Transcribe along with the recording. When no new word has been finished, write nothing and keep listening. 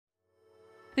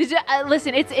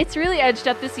Listen, it's really edged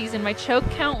up this season. My choke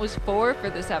count was 4 for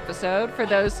this episode, for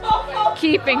those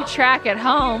keeping track at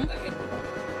home.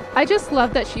 I just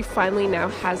love that she finally now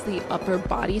has the upper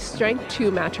body strength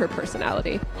to match her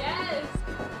personality. Yes.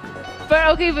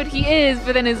 But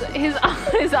then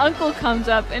his uncle comes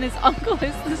up, and his uncle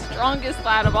is the strongest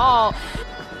lad of all.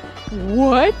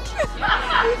 What?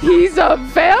 He's a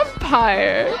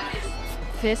vampire.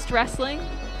 Fist wrestling?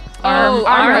 Arm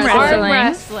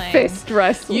wrestling. Fist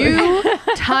wrestling. You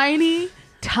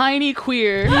tiny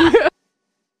queer.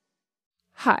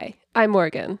 Hi, I'm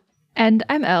Morgan. And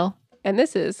I'm Elle. And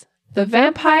this is The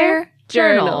Vampire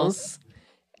Journals,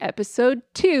 episode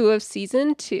 2 of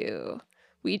season 2.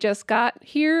 We just got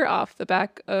here off the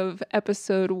back of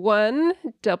episode 1,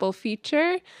 double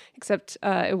feature, except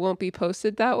it won't be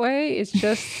posted that way. It's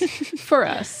just for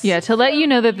us. Yeah, to let you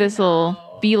know that this will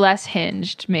be less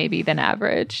hinged maybe than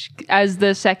average, as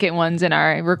the second ones in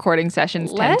our recording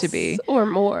sessions tend to be. Less or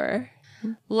more?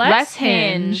 Less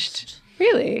hinged.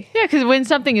 Really? Yeah, because when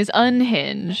something is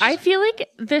unhinged. I feel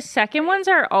like the second ones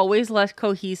are always less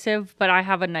cohesive, but I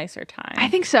have a nicer time. I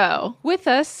think so. With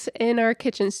us in our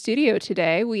kitchen studio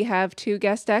today, we have 2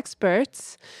 guest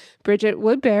experts, Bridget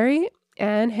Woodbury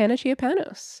and Hannah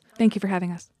Chiapanos. Thank you for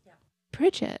having us.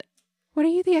 Bridget, what are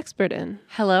you the expert in?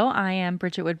 Hello, I am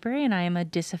Bridget Woodbury, and I am a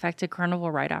disaffected carnival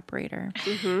ride operator.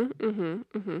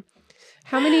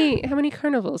 How many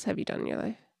carnivals have you done in your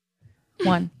life?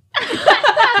 1.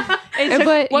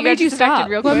 What made you stop?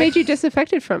 What made you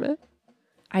disaffected from it?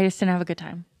 I just didn't have a good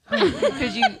time.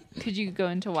 Could you go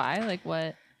into why? Like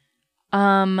what?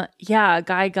 Yeah, a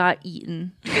guy got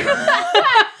eaten.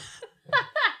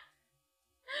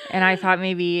 And I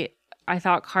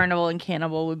thought carnival and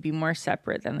cannibal would be more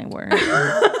separate than they were.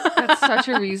 That's such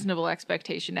a reasonable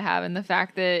expectation to have, and the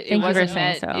fact that Thank it you for wasn't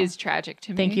saying met so. is tragic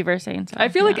to me. Thank you for saying so. I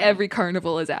feel like every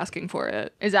carnival is asking for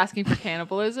it. Is asking for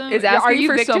cannibalism? Is asking Are you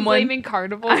for victim someone- blaming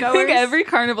carnival I goers? think every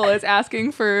carnival is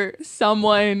asking for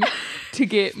someone to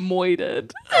get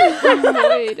moited.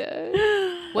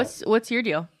 What's your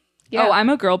deal? Yeah. Oh, I'm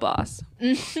a girl boss.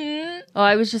 Well,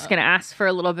 I was just gonna ask for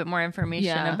a little bit more information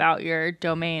Yeah. about your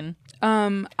domain.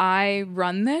 I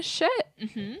run this shit.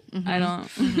 I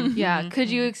don't. Yeah. Could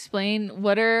you explain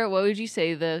what would you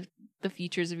say the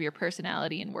features of your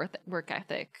personality and work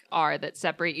ethic are that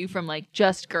separate you from like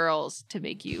just girls to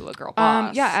make you a girl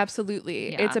boss? Yeah,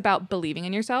 absolutely. Yeah. It's about believing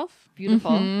in yourself.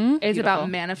 Beautiful. It's Beautiful. about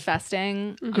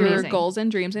manifesting your Amazing. goals and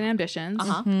dreams and ambitions.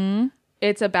 Uh-huh.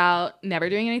 It's about never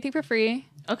doing anything for free.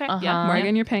 Okay. Uh-huh.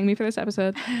 Morgan, you're paying me for this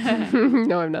episode.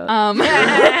 No, I'm not.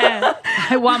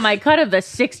 I want my cut of the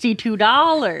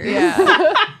 $62.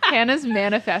 Yeah. Hannah's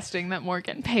manifesting that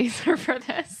Morgan pays her for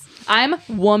this. I'm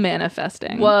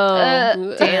womanifesting.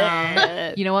 Whoa.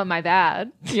 Damn. You know what? My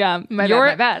bad. Yeah. My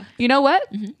bad. You know what?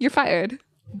 You're fired.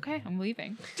 Okay, I'm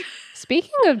leaving.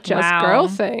 Speaking of just Wow. girl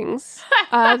things,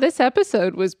 this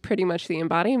episode was pretty much the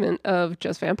embodiment of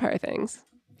just vampire things.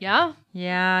 Yeah.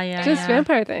 Yeah. Just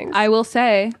vampire things. I will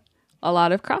say a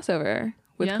lot of crossover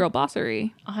with Yeah. girl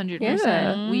bossery.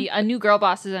 100%. A new girl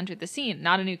boss has entered the scene.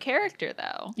 Not a new character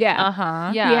though. yeah.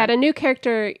 Uh-huh. Yeah. We had a new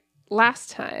character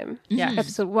last time, Yes.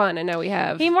 episode 1, and now we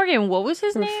have Hey, Morgan, what was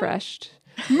his name? refreshed.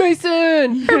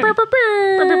 Mason!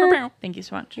 Thank you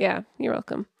so much. Yeah, you're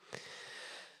welcome.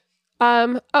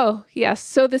 Oh, yes.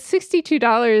 So the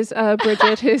 $62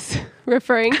 Bridget is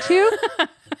referring to.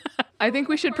 I think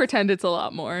we should pretend it's a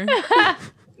lot more.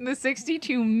 The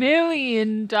 $62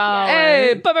 million.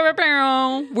 Hey,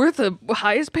 we're the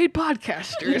highest paid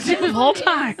podcasters of all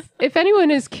time. If anyone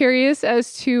is curious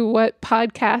as to what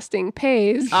podcasting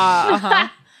pays,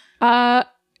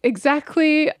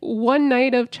 exactly one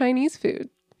night of Chinese food.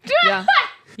 Yeah.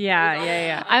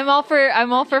 Yeah. I'm all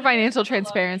for financial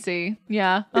transparency.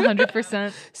 Yeah,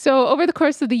 100%. So over the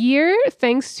course of the year,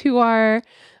 thanks to our,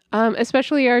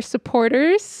 especially our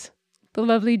supporters, the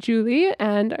lovely Julie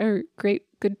and our great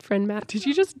good friend Matt. Did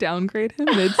you just downgrade him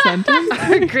mid-sentence?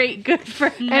 Our great good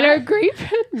friend. And our great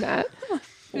friend Matt,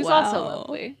 Who's Wow. also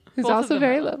lovely. who's Both of also them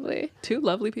very are lovely. 2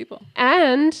 lovely people.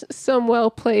 And some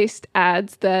well-placed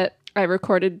ads that I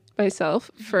recorded myself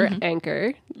for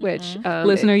Anchor, which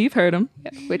Listener, you've heard him.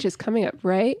 which is coming up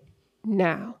right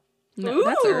now. No,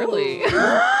 that's early.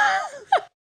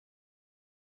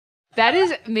 That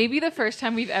is maybe the first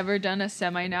time we've ever done a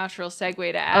semi-natural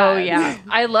segue to ads. Oh, yeah.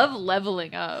 I love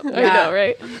leveling up. I know,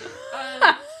 right?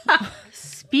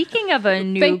 Speaking of a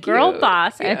new Thank girl you.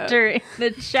 boss, Yeah. enter in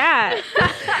the chat.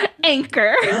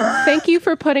 Anchor. Thank you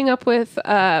for putting up with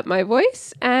my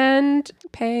voice and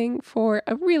paying for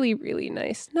a really, really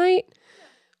nice night,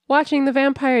 watching The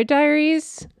Vampire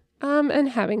Diaries, and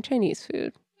having Chinese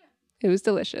food. It was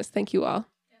delicious. Thank you all.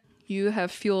 You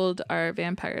have fueled our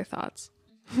vampire thoughts.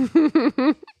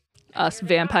 Us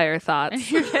vampire thoughts.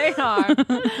 They are.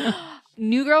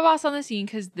 New girl boss on the scene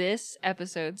because this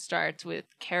episode starts with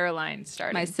Caroline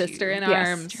starting My sister to in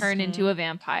arms. turn into a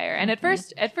vampire. And at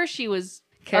first she was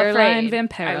Caroline afraid,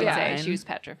 I would say. Vampireline. She was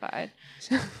petrified.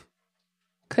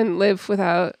 Couldn't live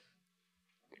without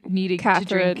Needing to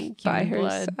Catherine drink by human her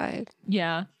blood. side.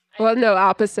 Yeah. Well, no,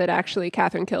 opposite actually.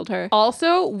 Catherine killed her.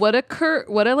 Also, what a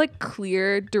like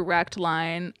clear, direct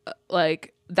line.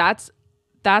 Like that's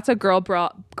a girl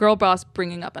boss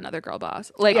bringing up another girl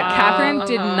boss. Like Catherine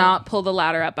did not pull the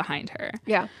ladder up behind her.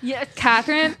 Yeah. Yes.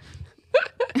 Catherine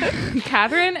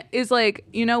is like,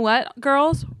 you know what,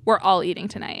 girls, we're all eating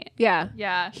tonight. Yeah.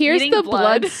 Yeah. Here's Eating the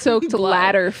blood-soaked Blood.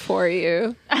 ladder for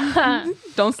you.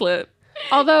 Don't slip.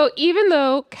 Although, even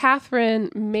though Catherine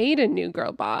made a new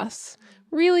girl boss,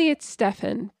 really it's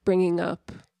Stefan bringing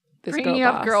up this Bringing girl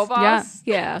up boss. girl boss.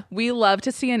 Yeah. We love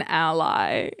to see an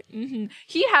ally.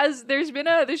 He has. There's been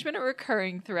a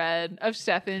recurring thread of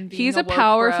Stefan being He's a woke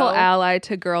powerful bro. ally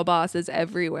to girl bosses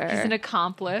everywhere. He's an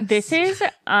accomplice. This is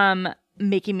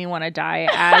making me want to die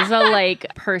as a like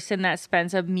person that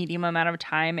spends a medium amount of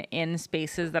time in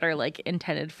spaces that are like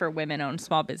intended for women-owned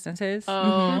small businesses.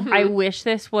 I wish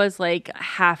this was like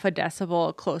half a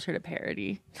decibel closer to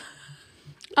parody.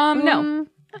 no.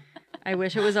 I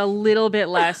wish it was a little bit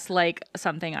less like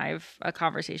a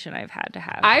conversation I've had to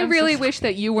have. I really wish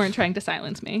that you weren't trying to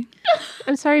silence me.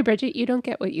 I'm sorry, Bridget, you don't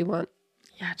get what you want.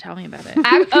 Yeah, tell me about it.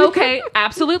 Okay,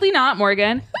 absolutely not,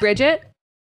 Morgan. Bridget,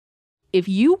 if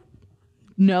you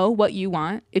know what you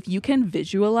want, if you can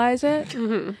visualize it,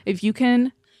 if you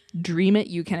can dream it,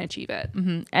 you can achieve it.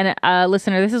 And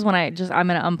listener, this is when I'm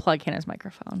going to unplug Hannah's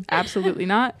microphone. Absolutely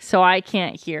not. So I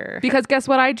can't hear. Because guess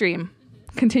what I dream?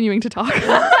 Continuing to talk.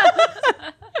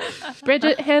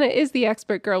 Bridget, Hannah is the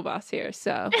expert girl boss here,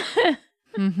 so.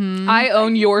 I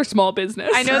own your small business.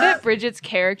 I know that Bridget's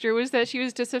character was that she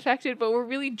was disaffected, but we're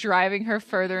really driving her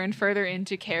further and further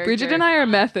into character. Bridget and I are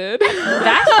method.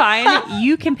 That's fine.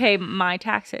 You can pay my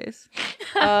taxes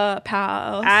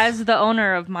Pals. as the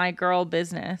owner of my girl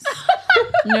business.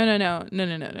 No.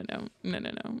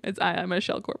 It's I'm a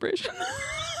shell corporation.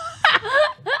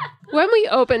 When we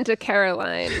open to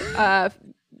Caroline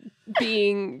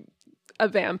being a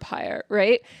vampire,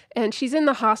 right? And she's in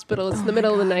the hospital. It's the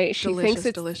middle of the night. She thinks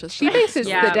it's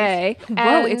the day. Whoa,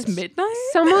 and it's midnight?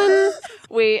 Someone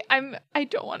Wait, I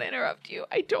don't want to interrupt you.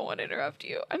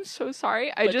 I'm so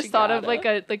sorry. I But just you thought of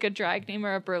gotta. like a drag name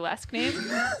or a burlesque name.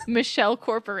 Michelle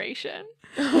Corporation.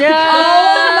 Oh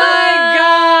my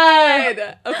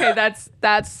god. Okay,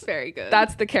 that's very good.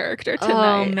 That's the character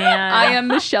tonight. Oh, man. I am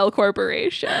Michelle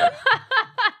Corporation.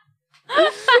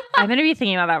 I'm going to be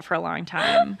thinking about that for a long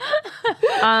time.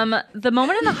 The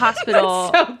moment in the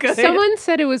hospital. So good. Someone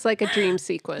said it was like a dream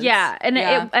sequence. Yeah, and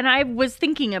Yeah. and I was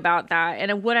thinking about that,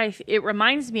 and what it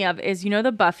reminds me of is, you know,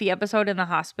 the Buffy episode in the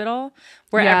hospital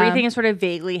where Yeah. everything is sort of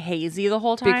vaguely hazy the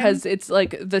whole time because it's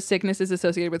like the sickness is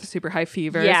associated with a super high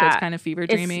fever, so Yeah. it's kind of fever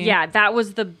dreamy. Yeah, that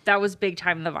was big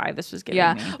time the vibe this was giving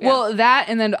Yeah. me. Well, that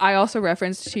and then I also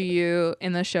referenced to you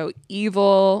in the show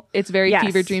Evil. It's very Yes.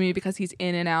 fever dreamy because he's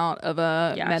in and out of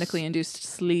a Yes. medically induced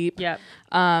sleep. Yep.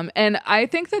 And I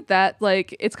think that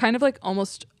like it's kind of like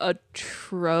almost a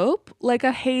trope, like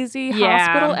a hazy Yeah.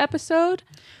 hospital episode.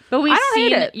 But we've I don't hate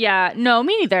seen it. Yeah, no,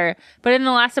 me neither. But in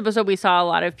the last episode we saw a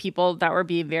lot of people that were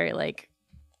being very like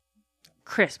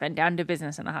crisp and down to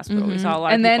business in the hospital. We saw a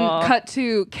lot And of then people cut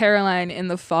to Caroline in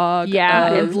the fog. Yeah,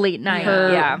 of it's late night.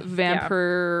 her Yeah.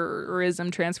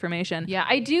 vampirism transformation. Yeah,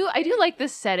 I do like the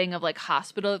setting of like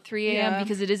hospital at 3 a.m. Yeah.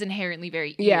 because it is inherently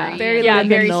very eerie. Yeah. Very Yeah,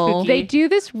 very liminal. spooky. They do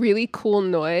this really cool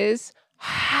noise.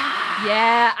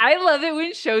 Yeah, I love it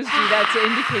when shows do that to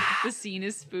indicate that the scene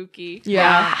is spooky.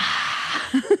 Yeah.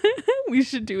 We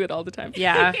should do it all the time.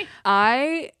 Yeah.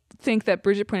 I think that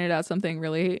Bridget pointed out something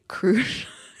really crucial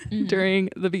during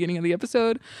the beginning of the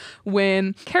episode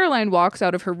when Caroline walks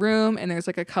out of her room and there's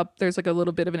like a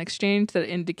little bit of an exchange that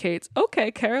indicates, okay,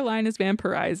 Caroline is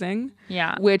vampirizing,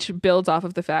 Yeah. which builds off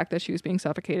of the fact that she was being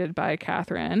suffocated by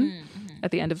Catherine at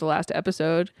the end of the last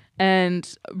episode.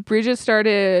 And Bridget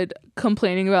started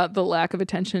complaining about the lack of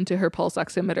attention to her pulse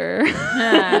oximeter.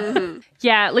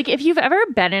 Yeah, like if you've ever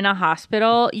been in a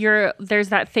hospital, there's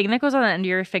that thing that goes on the end of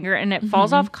your finger and it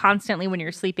falls off constantly when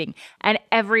you're sleeping. And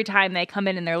every time they come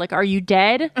in and they're like, "Are you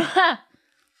dead?"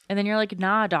 And then you're like,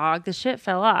 "Nah, dog, the shit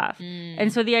fell off."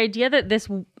 And so the idea that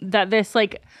this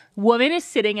like woman is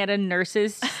sitting at a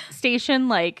nurse's station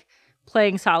like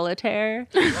playing solitaire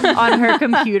on her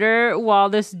computer while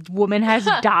this woman has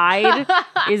died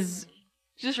is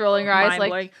Just rolling her eyes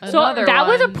Mind-blowing. like, So another that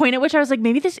was a one. point at which I was like,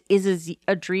 maybe this is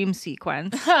a dream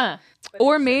sequence. Huh.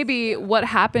 Or maybe what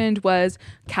happened was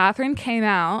Catherine came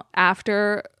out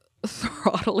after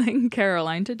throttling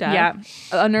Caroline to death.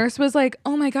 Yeah. A nurse was like,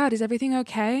 "Oh my God, is everything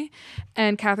okay?"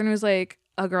 And Catherine was like,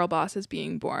 "A girl boss is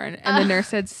being born." And the nurse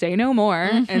said, "Say no more,"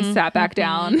 and sat back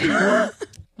down.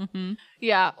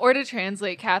 Yeah. Or to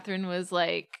translate, Catherine was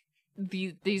like,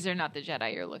 these are not the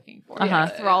Jedi you're looking for. Uh-huh.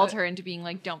 Like, thralled her into being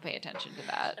like, don't pay attention to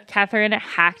that. Catherine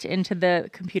hacked into the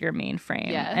computer mainframe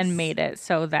Yes. and made it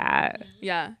so that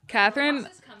Yeah. Catherine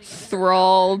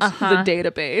thralled the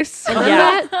database. And then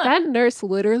Yeah. that nurse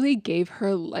literally gave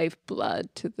her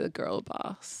lifeblood to the girl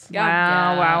boss.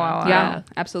 wow. Yeah,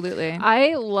 absolutely.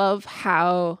 I love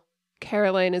how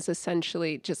Caroline is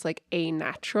essentially just like a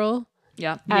natural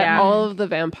Yeah. at Yeah. all of the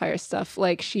vampire stuff.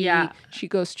 Like she Yeah.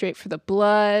 goes straight for the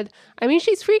blood. I mean,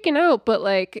 she's freaking out, but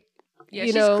like Yeah, you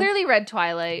she's know, clearly read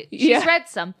Twilight. She's Yeah. read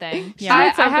something. Yeah. I read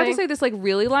have to something. say this like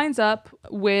really lines up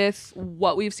with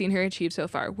what we've seen her achieve so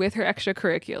far with her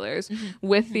extracurriculars,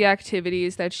 with the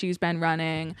activities that she's been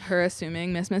running, her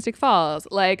assuming Miss Mystic Falls.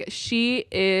 Like she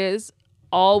is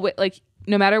like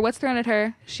no matter what's thrown at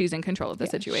her, she's in control of the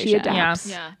situation. she adapts.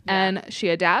 Yeah. And she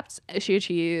adapts, she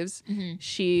achieves,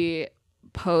 she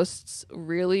posts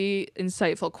really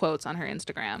insightful quotes on her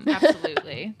Instagram.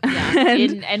 Absolutely. Yeah.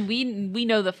 And we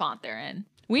know the font they're in.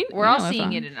 We're all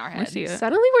seeing it in our We heads. see it.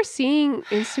 Suddenly we're seeing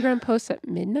Instagram posts at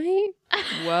midnight.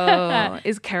 Whoa.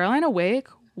 Is Caroline awake?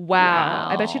 Wow.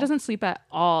 I bet she Wow. doesn't sleep at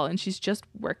all and she's just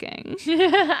working.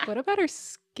 What about her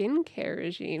skincare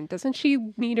regime? Doesn't she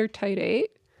meet her tight 8?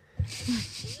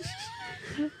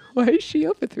 Why is she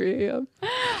up at 3 a.m.?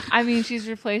 I mean, she's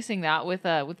replacing that with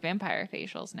vampire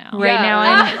facials now. Right now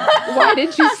I'm Why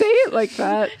did you say it like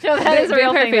that? No, that is a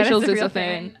real Vampire thing. That facials is a is real a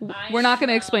thing. We're not going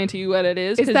to explain to you what it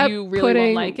is Is because that you really putting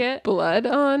won't like it. blood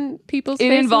on people's It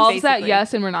faces? involves that, basically.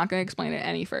 yes, and we're not going to explain it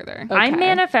any further. I'm Okay.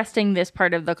 manifesting this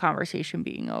part of the conversation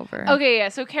being over. Okay, yeah.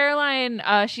 So Caroline,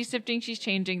 she's shifting, she's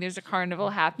changing. There's a carnival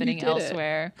happening did it.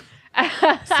 elsewhere.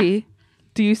 See?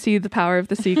 Do you see the power of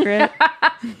the secret?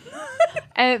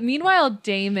 And meanwhile,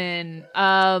 Damon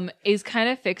is kind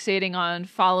of fixating on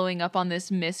following up on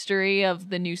this mystery of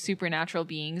the new supernatural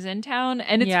beings in town.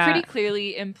 And it's Yeah. pretty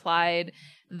clearly implied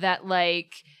that,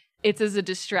 like, it's as a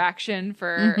distraction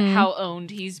for how owned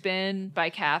he's been by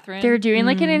Catherine. They're doing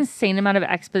like an insane amount of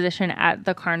exposition at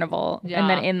the carnival Yeah. and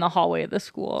then in the hallway of the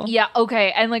school. Yeah,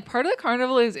 okay. And like part of the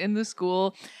carnival is in the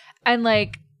school. And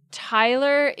like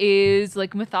Tyler is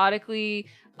like methodically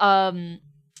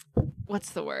what's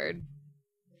the word?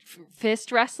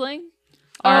 Fist wrestling?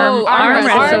 Arm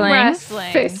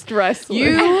wrestling. Fist wrestling.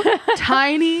 You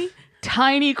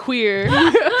tiny queer.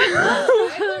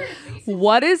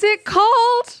 What is it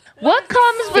called? What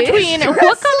comes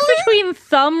between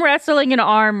thumb wrestling and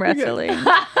arm wrestling?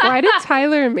 Why did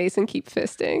Tyler and Mason keep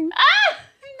fisting?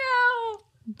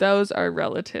 Those are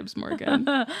relatives, Morgan.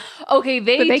 Okay,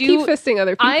 But they keep fisting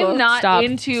other people. I'm not Stop.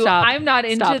 into Stop. I'm not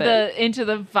into Stop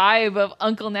the vibe of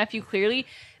uncle nephew. Clearly,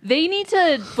 they need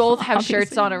to both have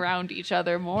shirts on around each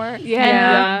other more.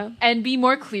 Yeah. And be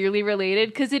more clearly related,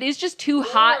 because it is just two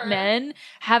hot men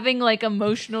having like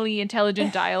emotionally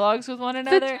intelligent dialogues with one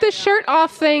another. The shirt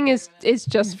off thing is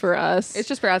just for us. It's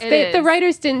just for us. It The is.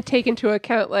 writers didn't take into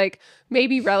account like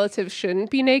maybe relatives shouldn't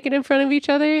be naked in front of each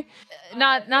other.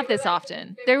 Not this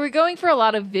often. They were going for a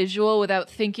lot of visual without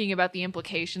thinking about the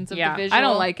implications of Yeah. the visual. I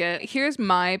don't like it. Here's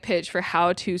my pitch for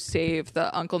how to save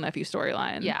the uncle nephew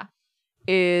storyline. Yeah.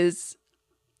 Is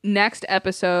next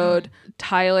episode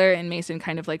Tyler and Mason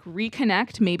kind of like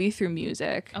reconnect maybe through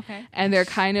music. Okay. And they're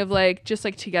kind of like just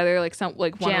like together, like some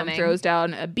like one of them Jamming. throws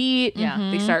down a beat. Yeah.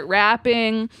 They start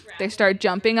rapping. They start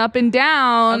jumping up and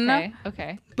down.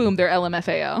 Okay. Boom, they're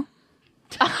LMFAO.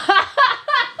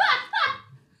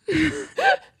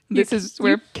 This is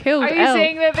where Killed Are you L.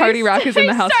 saying that Party Rock is in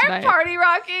the house start tonight. party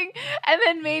rocking, and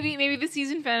then maybe the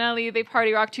season finale they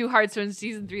party rock too hard, so in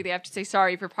season 3 they have to say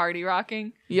sorry for party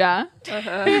rocking? Yeah.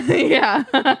 Uh-huh. Yeah.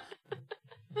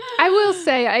 I will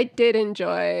say I did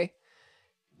enjoy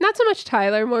not so much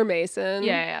Tyler, more Mason.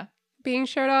 Yeah. Being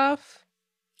shirt off.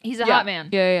 He's a Yeah. hot man.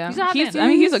 Yeah. He's a hot man. I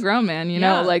mean, he's a grown man, you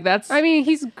know, Yeah. like that's, I mean,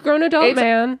 he's a grown adult It's-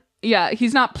 man. yeah,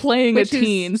 he's not playing a Which is-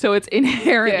 teen, so it's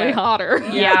inherently Yeah. hotter.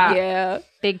 Yeah. Yeah.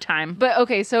 Big time. But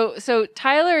okay, so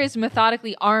Tyler is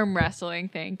methodically arm wrestling.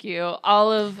 Thank you.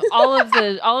 All of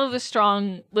the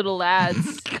strong little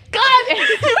lads. God,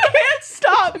 you can't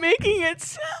stop making it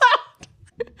sound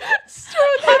so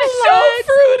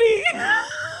fruity.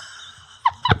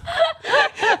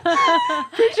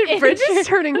 Bridget's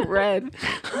turning red.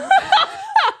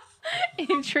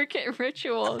 Intricate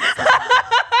rituals.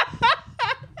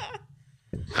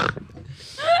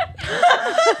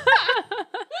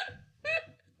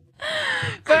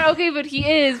 Okay, but he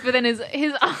is. But then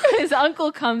his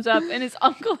uncle comes up, and his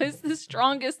uncle is the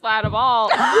strongest lad of all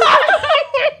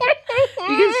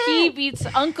because he beats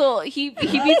Uncle. He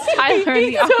beats Tyler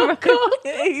in the arm wrestle.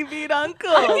 He beat Uncle.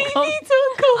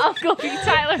 Uncle beat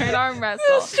Tyler in arm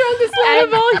wrestle. Strongest lad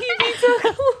of all, he beats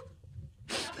Uncle.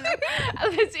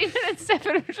 Damon and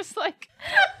Stefan are just like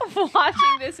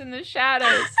watching this in the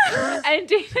shadows, and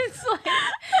Damon's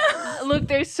like, "Look,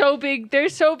 they're so big,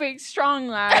 strong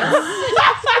lads."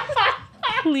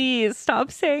 Please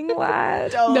stop saying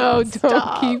lad. Don't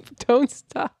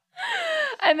stop.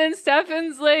 And then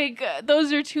Stefan's like,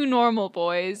 "Those are two normal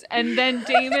boys." And then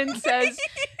Damon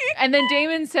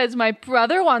says, "My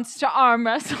brother wants to arm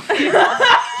wrestle you."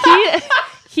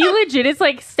 He legit is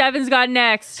like, Stefan's got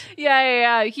next.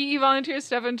 Yeah. He volunteers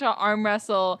Stefan to arm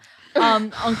wrestle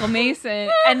Uncle Mason.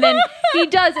 And then he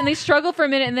does, and they struggle for a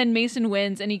minute, and then Mason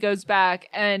wins, and he goes back.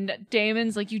 And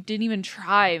Damon's like, "You didn't even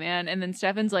try, man." And then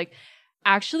Stefan's like,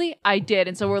 "Actually, I did."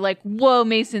 And so we're like, whoa,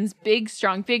 Mason's big,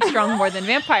 strong, more than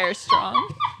Vampire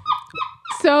strong.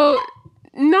 So,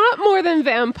 not more than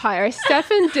Vampire.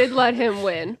 Stefan did let him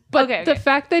win. But the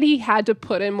fact that he had to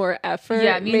put in more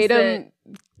effort made him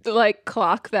like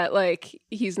clock that like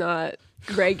he's not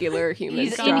regular human.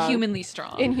 He's strong. inhumanly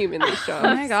strong.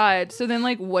 Oh my god. So then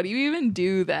like what do you even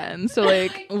do then? So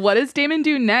like what does Damon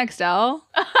do next, Al?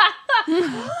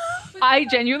 I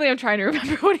genuinely am trying to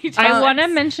remember what he does. I want to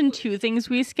mention two things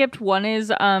we skipped. One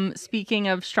is speaking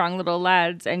of strong little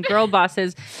lads and girl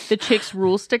bosses, the Chicks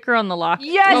rule sticker on the locker.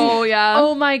 Yes. Oh yeah.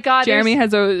 Oh my god. Jeremy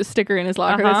has a sticker in his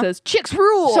locker that says Chicks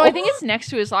rule. So I think it's next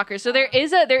to his locker. So there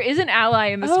is an ally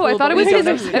in the school. I thought it was but we his,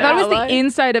 don't know who I thought it was that the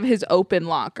inside of his open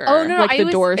locker. Oh no, like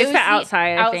the doors. It's the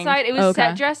outside, I think. Outside. It was Okay.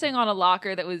 set dressing on a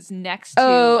locker that was next to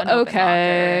an open locker.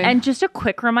 And just a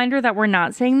quick reminder that we're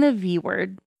not saying the V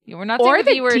word. Yeah, we're not Or saying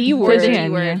the V word. D or word. the D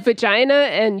Virginia. word. Vagina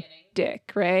and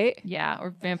dick, right? Yeah,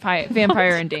 or vampire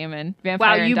and Damon. Wow,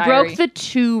 Vampire you and broke Diary. the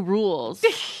two rules.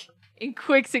 in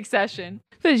quick succession.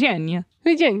 Virginia.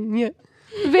 Virginia.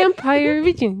 Vampire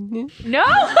Virginia. No.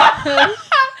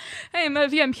 I'm a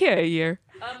vampire.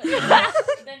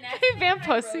 Vamp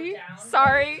pussy.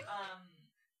 Sorry.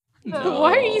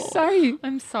 Why are you sorry?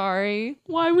 I'm sorry.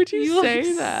 Why would you say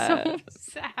look that? So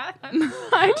sad.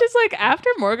 I just like after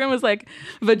Morgan was like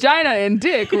vagina and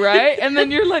dick, right? And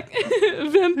then you're like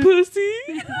vamp pussy.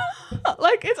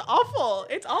 Like it's awful.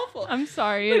 It's awful. I'm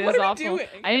sorry. Like, It what is are we awful. doing?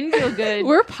 I didn't feel good.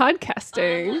 We're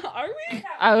podcasting. Are we?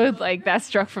 I would like that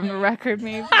struck from the record,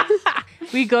 maybe.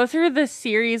 We go through the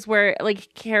series where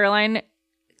like Caroline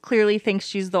clearly thinks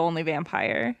she's the only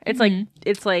vampire. It's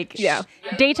like Yeah.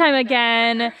 daytime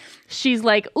again. She's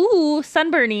like, ooh,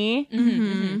 sunburny.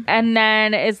 And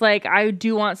then is like, I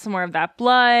do want some more of that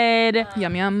blood.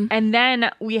 Yum yum. And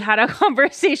then we had a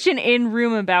conversation in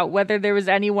room about whether there was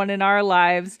anyone in our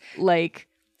lives like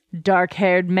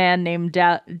dark-haired man named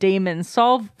Damon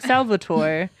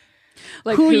Salvatore.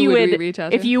 Like who you we would reach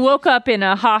out if to? you woke up in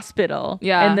a hospital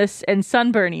Yeah. and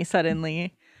sunburny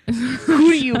suddenly.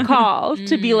 Who do you call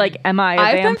to be like, am I a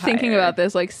I've vampire? been thinking about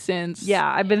this like since. Yeah,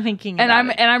 I've been thinking And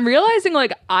about it. I'm realizing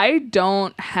like I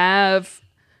don't have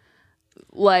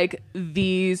like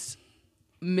these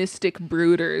mystic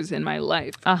brooders in my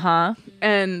life. Uh-huh.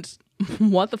 And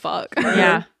what the fuck?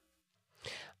 Yeah.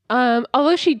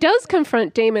 Although she does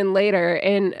confront Damon later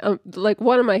in like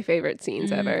one of my favorite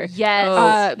scenes ever.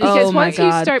 Yes. Because Oh my once you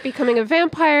God. start becoming a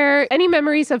vampire, any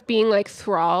memories of being like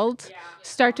thralled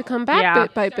start to come back Yeah.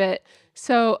 bit by bit.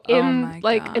 So in my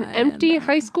like an God. empty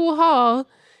high school hall,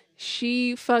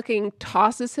 she fucking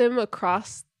tosses him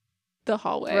across the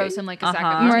hallway. Throws him like a sack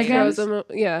Uh-huh. of Morgan. potatoes. Throws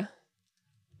him, yeah.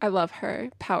 I love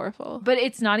her. Powerful. But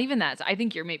it's not even that. I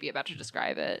think you're maybe about to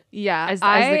describe it. Yeah. As the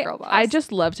I, girl boss. I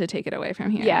just love to take it away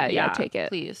from here. Yeah, take it.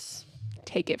 Please.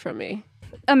 Take it from me.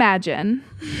 Imagine.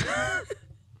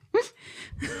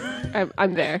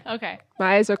 I'm there. Okay.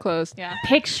 My eyes are closed. Yeah.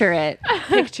 Picture it.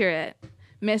 Picture it.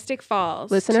 Mystic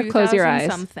Falls. Listener, close your 2000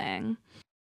 eyes. Something.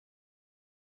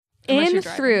 Unless In you're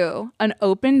driving. through an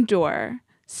open door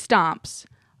stomps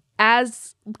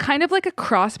as kind of like a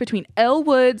cross between Elle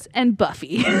Woods and Buffy.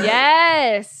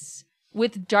 Yes.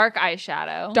 With dark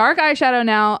eyeshadow. Dark eyeshadow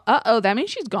now. That means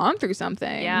she's gone through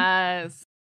something. Yes.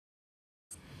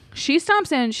 She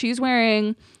stomps in. She's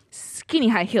wearing skinny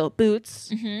high heel boots.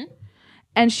 Mm-hmm.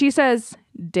 And she says,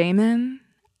 Damon,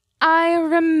 I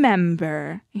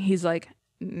remember. He's like,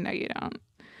 no, you don't.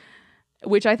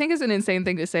 Which I think is an insane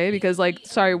thing to say because, like,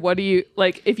 sorry, what do you,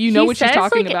 like, if you know He what she's says,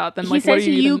 talking like, about, then, he like, what are says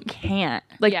you you even, can't.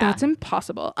 like, Yeah. that's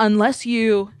impossible. Unless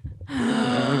you,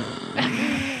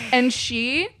 and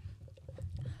she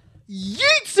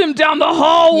yeets him down the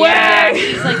hallway. Yeah,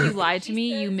 he's like, you lied to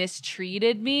me, you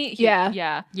mistreated me. Yeah.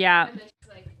 Yeah.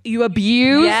 You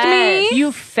abused Yes. me.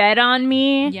 You fed on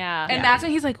me. Yeah. And that's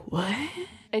when he's like, what?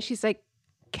 And she's like,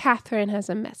 Catherine has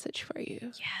a message for you.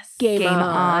 yes. Game on.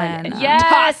 on. And Yes.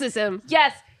 tosses him.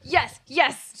 Yes.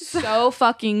 So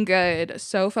fucking good.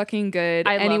 So fucking good.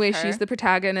 I love Anyway, her. she's the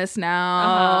protagonist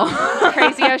now. It's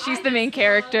crazy how she's the main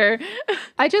character.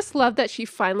 I just love that she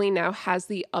finally now has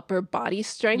the upper body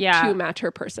strength Yeah. to match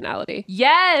her personality.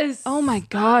 Yes. Oh my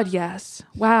God, yes.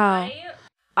 Wow.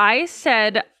 I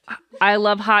said I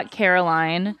love Hot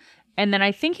Caroline, and then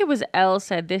I think it was Elle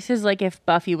said this is like if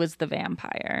Buffy was the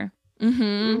vampire.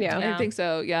 Mm-hmm. Yeah. I think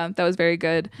so. Yeah, that was very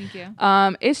good. Thank you.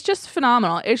 It's just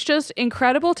phenomenal. It's just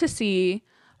incredible to see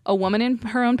a woman in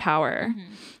her own power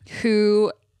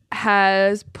who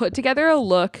has put together a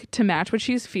look to match what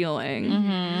she's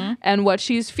feeling. And what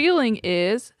she's feeling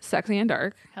is sexy and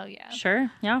dark. Hell yeah. Sure.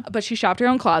 Yeah. But she shopped her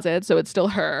own closet, so it's still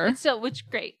her. So, which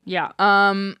great. Yeah.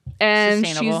 And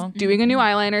she's Sustainable. doing a new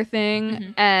eyeliner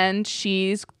thing, and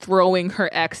she's throwing her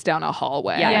ex down a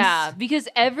hallway. Yes. Yeah, because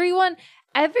everyone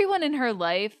in her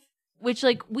life, which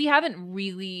like we haven't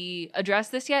really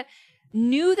addressed this yet,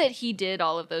 knew that he did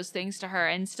all of those things to her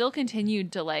and still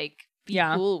continued to like be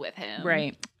Yeah. cool with him.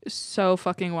 Right. So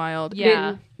fucking wild.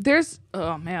 Yeah.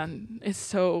 Oh man, it's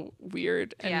so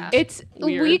weird. And Yeah. It's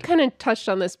Weird. we kind of touched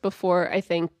on this before, I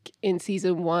think, in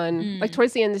season one. Like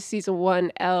towards the end of season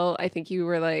one, Elle, I think you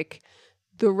were like,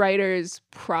 the writers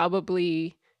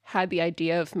probably had the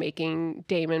idea of making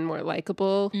Damon more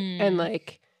likable and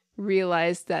like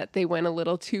realized that they went a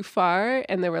little too far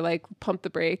and they were like, pump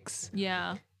the brakes.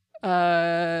 Yeah.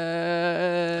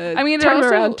 I mean, turn him also-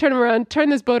 around, turn him around, turn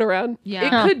this boat around.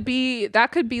 Yeah. It could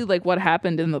be like what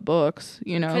happened in the books,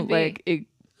 you know, Could be. like it,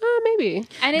 Maybe.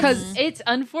 And Because- it's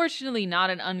unfortunately not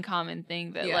an uncommon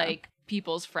thing that Yeah. like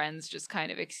people's friends just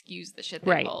kind of excuse the shit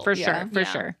they Right. pull. For Yeah. sure. For Yeah.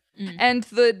 sure. and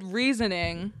the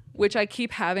reasoning, which I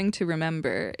keep having to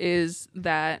remember, is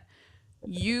that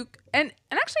you and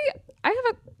actually I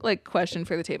have a like question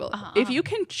for the table. If you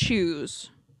can choose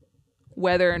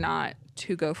whether or not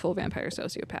to go full vampire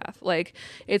sociopath, like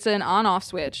it's an on-off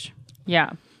switch.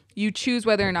 Yeah. You choose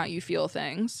whether or not you feel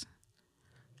things.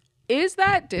 Is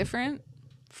that different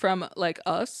from like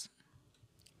us?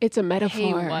 It's a metaphor.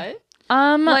 Hey, what?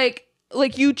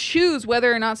 Like you choose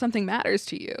whether or not something matters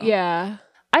to you. Yeah.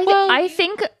 I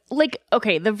think like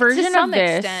okay, the version To some of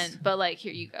this extent, but like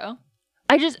here you go.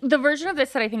 the version of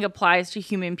this that I think applies to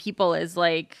human people is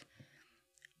like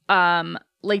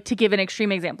to give an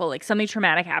extreme example, like something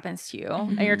traumatic happens to you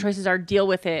and your choices are deal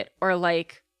with it or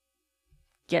like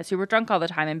get super drunk all the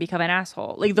time and become an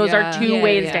asshole. Like those Yeah. are two Yeah,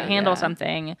 ways yeah, to handle yeah.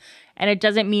 something. And it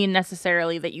doesn't mean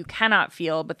necessarily that you cannot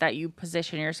feel, but that you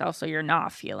position yourself so you're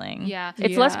not feeling. Yeah.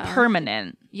 It's less Yeah.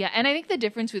 permanent. Yeah, and I think the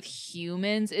difference with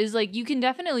humans is like you can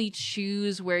definitely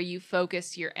choose where you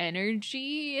focus your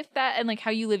energy, if that, and like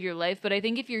how you live your life. But I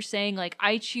think if you're saying like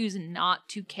I choose not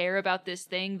to care about this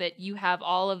thing that you have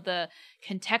all of the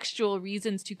contextual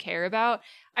reasons to care about,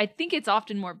 I think it's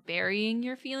often more burying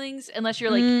your feelings unless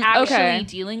you're like actually okay.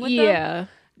 dealing with them. Yeah.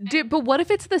 But what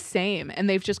if it's the same and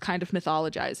they've just kind of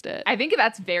mythologized it? I think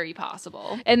that's very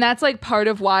possible. And that's like part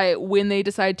of why when they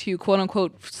decide to quote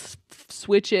unquote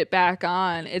switch it back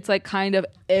on, it's like kind of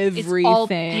everything. all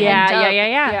Yeah, pent up.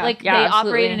 yeah. Like Yeah, they absolutely.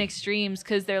 operate in extremes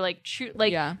because they're like true.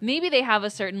 Like Yeah. maybe they have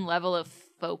a certain level of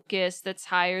focus that's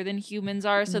higher than humans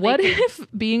are. So What they could, if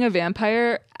being a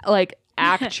vampire like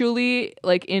actually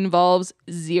like involves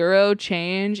zero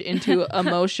change into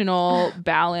emotional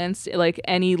balance, like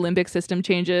any limbic system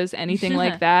changes, anything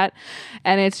like that,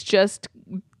 and it's just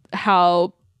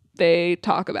how they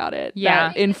talk about it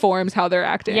that informs how they're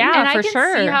acting. Yeah. and I for can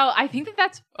sure. see how I think that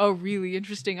that's a really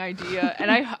interesting idea, and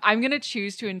I'm gonna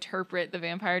choose to interpret the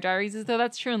Vampire Diaries as though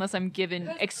that's true, unless I'm given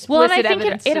explicit Well, and I think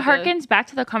evidence. it to the- harkens back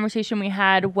to the conversation we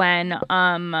had when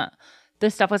the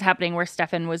stuff was happening where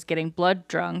Stefan was getting blood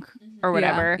drunk or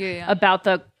whatever yeah. about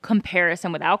the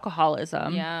comparison with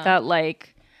alcoholism. Yeah. That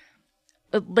like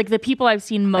the people I've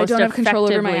seen I most don't have control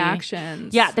over my effectively-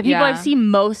 actions. Yeah, the people I've seen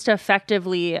most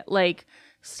effectively like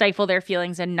stifle their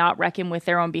feelings and not reckon with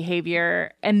their own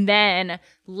behavior and then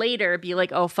later be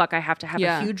like, oh fuck, I have to have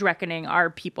Yeah. a huge reckoning are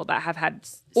people that have had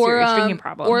or serious drinking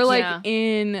problems. or like Yeah.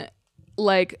 in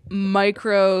like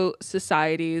micro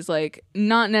societies, like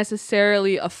not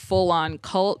necessarily a full-on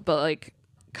cult, but like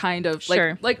kind of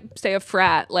Sure. like say a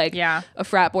frat, like Yeah. a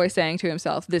frat boy saying to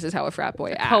himself, this is how a frat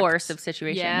boy acts. coercive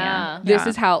situation. Yeah. This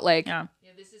is how like Yeah.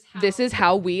 this is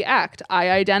how we act. I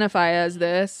identify as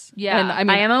this. Yeah. And I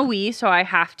mean I am a we, so I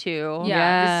have to.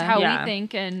 Yeah, this is how Yeah. we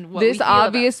think and what this we feel about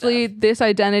obviously stuff. this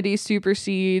identity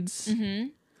supersedes Mm-hmm.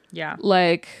 Yeah.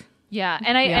 Like, Yeah,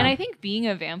 and I think being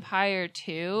a vampire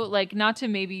too, like not to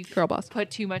maybe girl boss.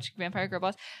 put too much vampire girl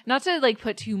boss, not to like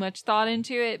put too much thought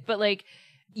into it, but like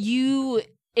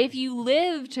if you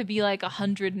live to be like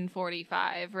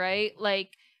 145, right?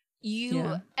 Like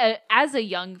you as a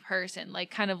young person,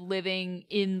 like kind of living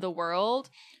in the world,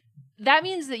 that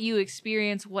means that you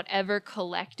experience whatever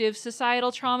collective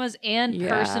societal traumas and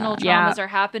personal traumas are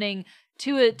happening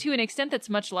to an extent that's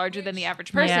much larger than the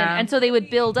average person. Yeah. And so they would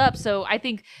build up. So I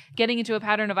think getting into a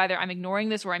pattern of either I'm ignoring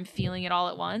this or I'm feeling it all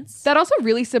at once. That also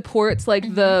really supports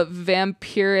like the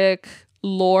vampiric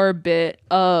lore bit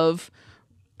of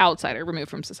outsider removed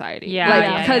from society. Yeah,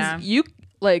 like because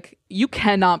you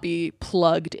cannot be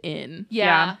plugged in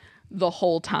Yeah. the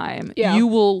whole time. Yeah. You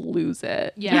will lose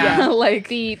it. Yeah. like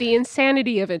The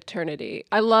insanity of eternity.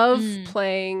 I love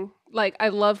playing. Like, I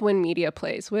love when media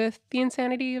plays with the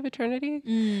insanity of eternity.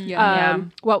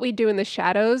 What We Do in the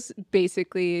Shadows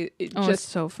basically it's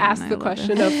so fun. asks I the love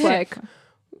question it. of like,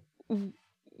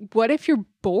 what if you're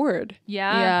bored?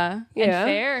 Yeah. And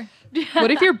fair.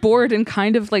 What if you're bored and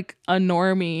kind of like a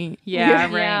normie? Yeah,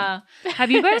 right. Yeah.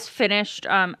 Have you guys finished?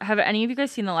 Have any of you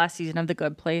guys seen the last season of The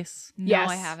Good Place? No, Yes.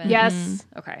 I haven't. Yes.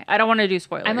 Okay, I don't want to do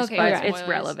spoilers. I'm okay but with it's spoilers.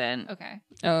 relevant. Okay.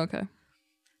 Oh, okay.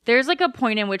 There's like a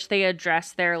point in which they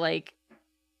address their like.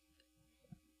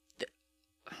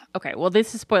 Okay, well,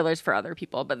 this is spoilers for other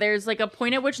people, but there's like a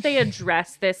point at which they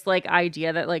address this like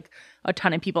idea that like a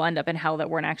ton of people end up in hell that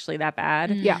weren't actually that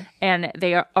bad. Yeah. And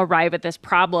they arrive at this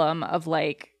problem of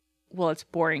like, well, it's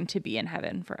boring to be in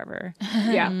heaven forever.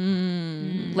 Yeah.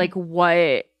 Like,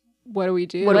 what What do we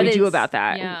do? do we do is- about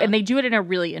that? yeah. And they do it in a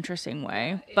really interesting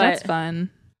way. But That's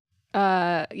fun.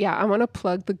 Yeah, I want to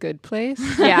plug The Good Place.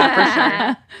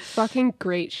 yeah, for sure. Fucking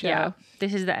great show. Yeah.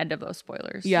 This is the end of those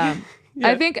spoilers. Yeah.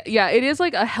 I think it is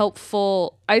like a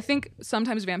helpful. I think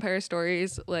sometimes vampire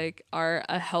stories like are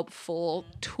a helpful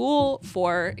tool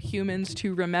for humans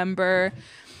to remember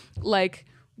like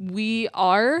we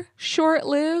are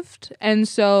short-lived, and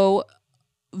so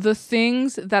the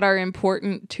things that are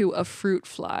important to a fruit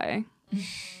fly,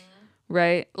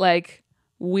 right? Like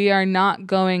we are not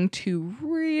going to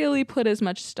really put as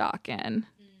much stock in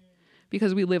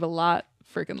because we live a lot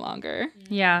freaking longer.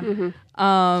 Yeah.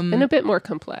 And a bit more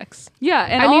complex. Yeah,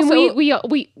 and I mean, also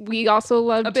we also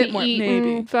love A to bit more, eat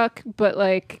maybe. and fuck, but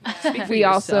like for we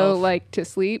also yourself. like to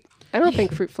sleep. I don't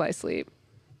think fruit flies sleep.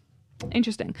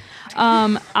 Interesting.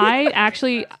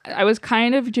 I was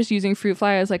kind of just using fruit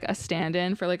fly as like a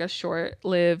stand-in for like a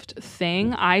short-lived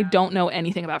thing. I don't know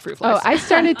anything about fruit flies. Oh, I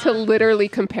started to literally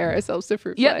compare ourselves to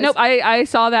fruit yeah, flies. nope. I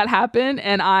saw that happen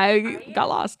and I got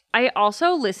lost. I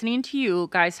also, listening to you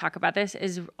guys talk about this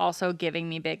is also giving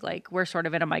me big, like, we're sort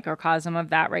of in a microcosm of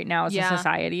that right now as a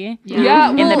society. Yeah,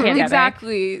 In the well, pandemic.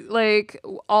 exactly. Like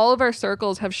all of our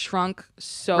circles have shrunk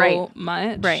so Right.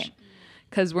 much. Right.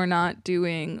 Because we're not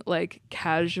doing like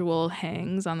casual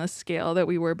hangs on the scale that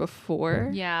we were before.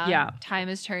 Yeah. Yeah. Time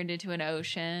has turned into an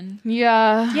ocean.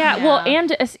 Yeah. Yeah, well,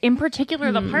 and in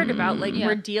particular, the part about, like, Yeah.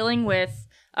 we're dealing with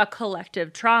a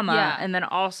collective trauma Yeah. and then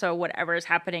also whatever is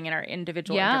happening in our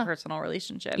individual Yeah. interpersonal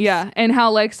relationships. Yeah, and how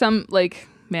like some like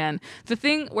man, the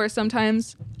thing where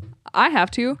sometimes I have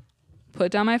to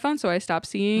put down my phone so I stop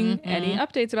seeing any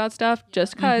updates about stuff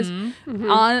just because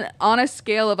on a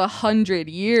scale of 100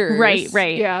 years,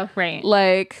 Right. Yeah. Right.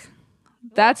 like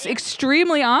that's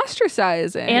extremely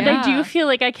ostracizing. And I Yeah. do feel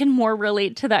like I can more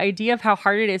relate to the idea of how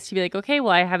hard it is to be like, okay,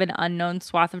 well, I have an unknown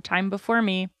swath of time before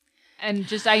me And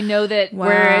just I know that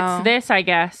where Wow. it's this, I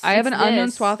guess. I have an it's unknown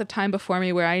this. swath of time before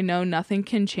me where I know nothing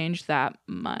can change that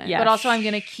much. Yeah. but also I'm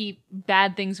gonna keep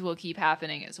bad things will keep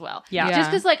happening as well. Yeah.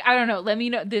 Just because like I don't know, let me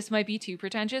know this might be too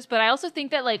pretentious, but I also think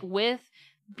that like with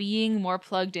being more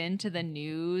plugged into the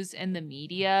news and the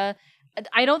media,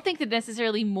 I don't think that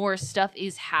necessarily more stuff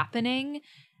is happening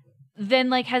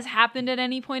than like has happened at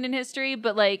any point in history.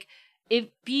 But like if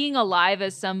being alive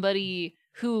as somebody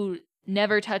who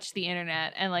never touched the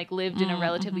internet and like lived in a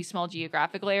relatively small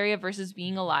geographical area versus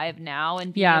being alive now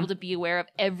and being Yeah. able to be aware of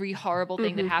every horrible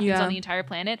thing that happens Yeah. on the entire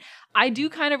planet, I do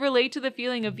kind of relate to the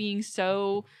feeling of being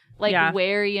so like Yeah.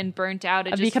 wary and burnt out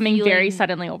and of just becoming very feeling-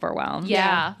 suddenly overwhelmed.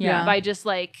 yeah, Yeah. by just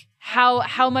like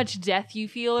how much death you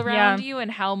feel around you and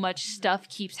how much stuff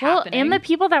keeps Well, happening. and the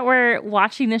people that were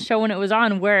watching this show when it was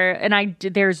on were, and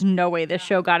there's no way this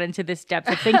show got into this depth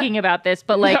of thinking about this,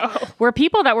 but like, were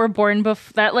people that were born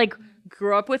that like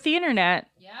grew up with the internet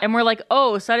and were like,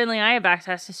 oh, suddenly I have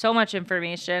access to so much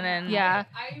information. And yeah,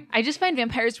 I just find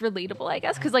vampires relatable, I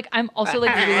guess, because like I'm also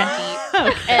like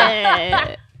really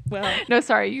deep. Well, No,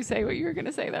 sorry. You say what you were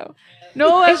gonna say though.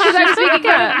 No, it's because I'm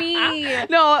speaking out of me.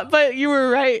 no, but you were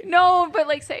right. No, but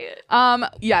like say it.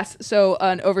 Yes. So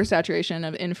an oversaturation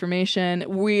of information.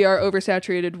 We are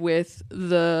oversaturated with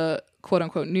the quote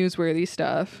unquote newsworthy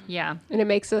stuff. Yeah. And it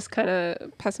makes us kind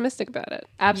of pessimistic about it.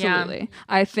 Absolutely.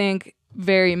 I think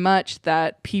very much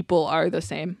that people are the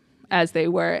same as they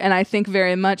were. And I think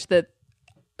very much that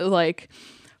like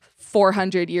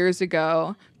 400 years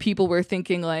ago, people were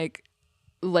thinking like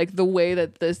the way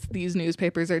that these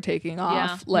newspapers are taking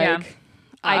off.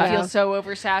 I feel so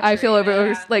oversaturated. I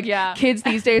feel kids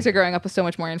these days are growing up with so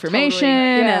much more information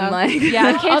and like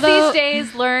kids these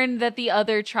days learn that the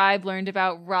other tribe learned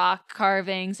about rock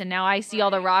carvings, and now I see all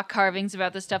the rock carvings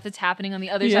about the stuff that's happening on the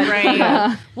other side. Right.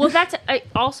 Yeah. Well, that's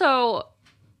also.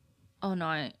 Oh no!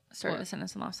 I started a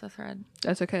sentence and lost the thread.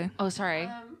 That's okay. Oh, sorry.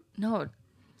 No,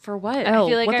 for what? Elle, I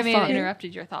feel like what I the may fuck? have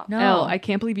interrupted your thought. No. Elle, I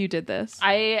can't believe you did this.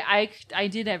 I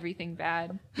did everything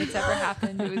bad that's ever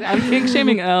happened. It was I'm kink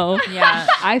shaming Elle. Yeah.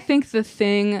 I think the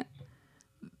thing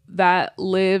that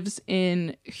lives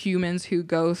in humans who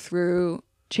go through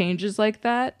changes like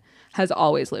that has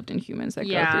always lived in humans that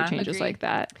go through changes agreed. like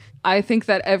that. I think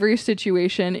that every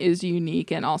situation is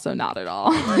unique and also not at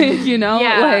all. You know?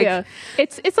 Yeah.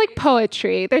 It's like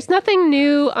poetry. There's nothing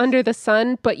new under the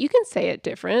sun, but you can say it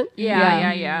different.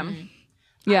 Yeah.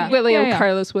 Yeah. William Yeah.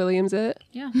 Carlos Williams it.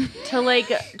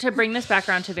 To bring this back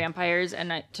around to vampires,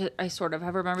 and I sort of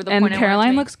have remembered the And point.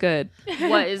 Caroline looks good.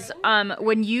 Was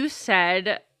when you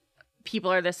said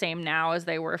people are the same now as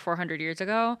they were 400 years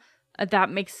ago.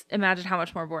 That makes, imagine how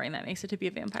much more boring that makes it to be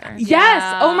a vampire.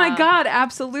 Yes. Oh my God.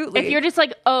 Absolutely. If you're just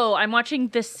like, oh, I'm watching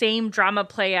the same drama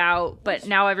play out, but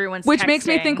now everyone's Which makes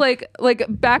me texting. think like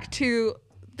back to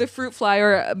the fruit fly,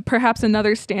 or perhaps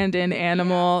another stand-in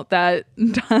animal that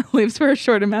lives for a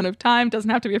short amount of time. Doesn't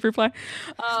have to be a fruit fly.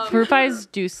 fruit flies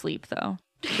do sleep though.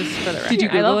 Just for the record. Did you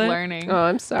I Google love it? learning. Oh,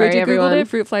 I'm sorry, Bridget everyone. Googled it.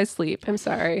 Fruit flies sleep. I'm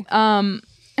sorry.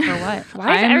 For what?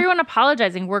 Why is everyone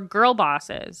apologizing? We're girl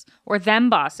bosses or them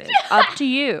bosses. Up to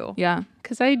you. Yeah.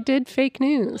 Because I did fake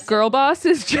news. Girl boss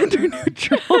is gender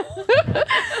neutral.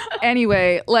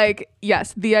 Anyway, like,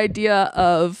 yes, the idea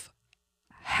of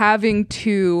having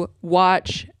to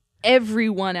watch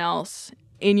everyone else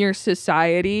in your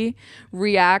society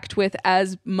react with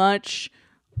as much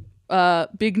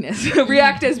bigness,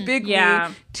 react as bigly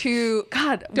to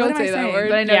God. Don't what am I say that saying? word.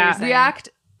 But I know what you're saying. React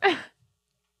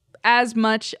as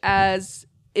much as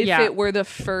if Yeah. it were the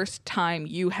first time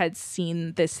you had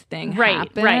seen this thing Right,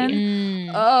 happen.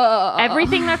 right.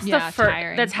 Everything that's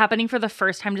tiring. that's happening for the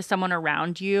first time to someone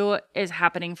around you is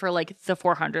happening for like the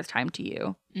 400th time to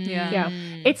you. Yeah.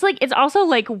 It's like it's also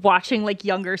like watching like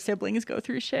younger siblings go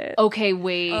through shit. Okay,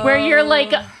 wait. Where you're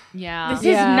like, Yeah. this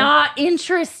is not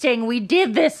interesting. We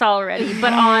did this already,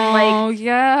 but on like Oh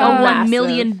yeah. a 1 Massive.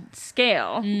 million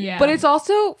scale. Yeah. But it's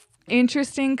also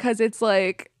interesting because it's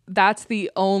like that's the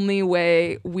only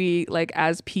way we like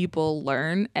as people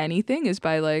learn anything is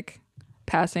by like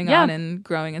passing on and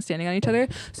growing and standing on each other.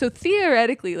 So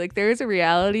theoretically, like there is a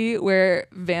reality where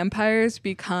vampires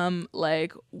become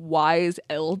like wise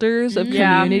elders of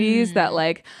communities that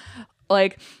like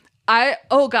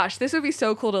oh gosh, this would be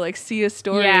so cool to like see a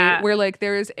story where like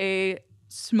there is a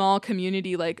small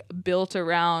community like built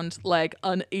around like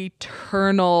an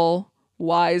eternal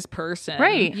wise person,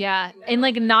 Right. Yeah. In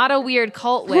like not a weird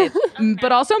cult way.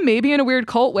 but also maybe in a weird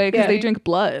cult way because they drink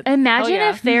blood. Imagine yeah.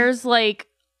 if there's like,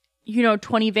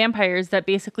 20 vampires that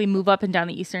basically move up and down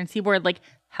the eastern seaboard, like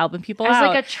helping people As,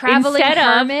 out. like, a traveling Instead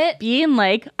hermit? of being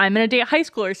like, I'm going to date high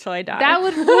schoolers till I die. That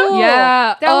would rule.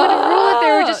 Yeah. That would rule if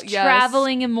they were just Yes.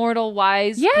 traveling immortal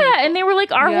wise. Yeah, and they were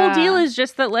like, our whole Yeah. deal is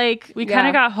just that like we kind Yeah.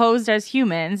 of got hosed as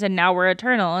humans and now we're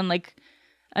eternal and like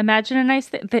imagine a nice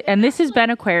thing. And this has been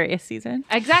Aquarius season.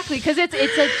 Exactly, because it's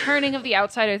a turning of the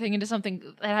outsider thing into something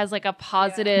that has like a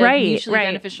positive, Right, mutually right.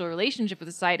 beneficial relationship with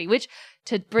society. Which,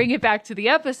 to bring it back to the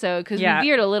episode, because Yeah. we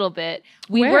veered a little bit,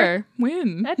 we were Where?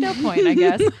 When? at no point, I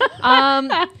guess.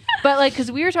 But like,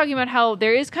 because we were talking about how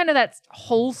there is kind of that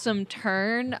wholesome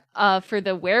turn for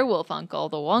the werewolf uncle,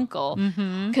 the Wunkle,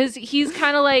 because he's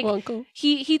kind of like Wunkle.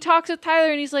 he talks with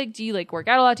Tyler and he's like, do you like work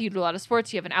out a lot? Do you do a lot of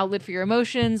sports? Do you have an outlet for your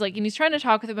emotions? Like, and he's trying to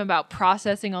talk with him about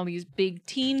processing all these big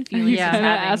teen feelings. Yeah.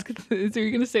 he's Gonna having. is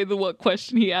he gonna say the what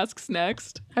question he asks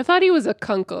next? I thought he was a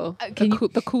kunkle.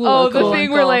 The cool Oh, uncle. the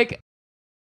thing where like,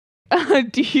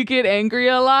 do you get angry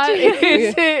a lot?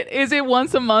 Is it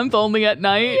once a month only at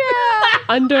night?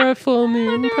 Under a full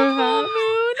moon, perhaps.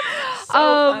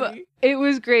 funny. It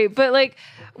was great, but like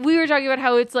we were talking about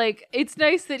how it's like it's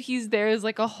nice that he's there as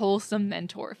like a wholesome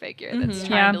mentor figure that's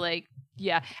trying Yeah. to like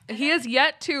Yeah, He has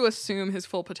yet to assume his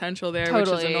full potential there, which is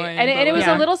totally. annoying. And but, it was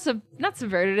like, a little not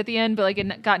subverted at the end, but like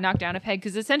it got knocked down a peg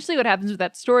because essentially what happens with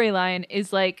that storyline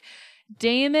is like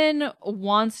Damon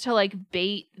wants to like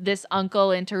bait this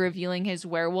uncle into revealing his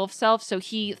werewolf self. So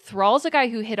he thralls a guy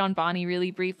who hit on Bonnie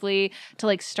really briefly to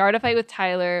like start a fight with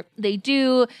Tyler.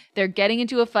 They're getting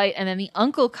into a fight, and then the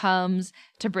uncle comes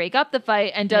to break up the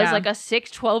fight and does like a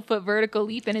 12-foot vertical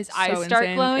leap, and his eyes start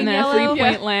insane. glowing and then yellow. a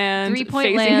 3-point land, 3-point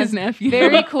facing land. his nephew.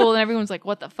 Very cool. And everyone's like,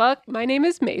 what the fuck? My name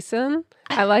is Mason.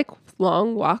 I like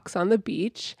long walks on the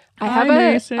beach. I Hi, have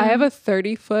Mason. a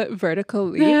 30-foot vertical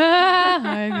leap.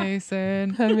 Hi, Mason.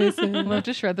 Hi, Mason. Love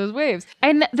to shred those waves.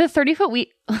 And the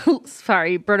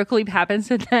 30-foot vertical leap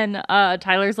happens, and then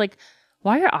Tyler's like,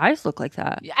 why your eyes look like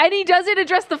that? And he doesn't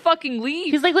address the fucking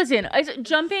leap. He's like, listen,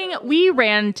 jumping, we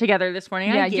ran together this morning.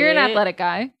 Yeah, I get you're an it. athletic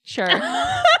guy. Sure.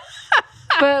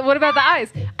 But what about the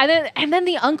eyes? And then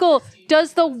the uncle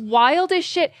does the wildest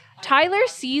shit. Tyler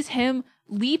sees him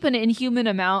leap an inhuman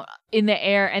amount in the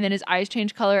air, and then his eyes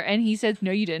change color, and he says,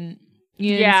 no, you didn't.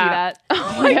 You didn't see that.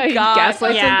 Oh my God.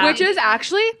 Gaslights him. Yeah. Which is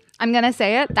actually, I'm going to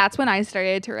say it, that's when I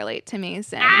started to relate to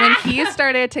Mason. When he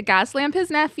started to gaslamp his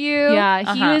nephew.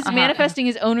 Yeah, he was manifesting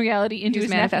his own reality into He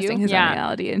was his manifesting nephew. his own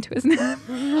reality into his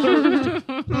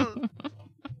nephew.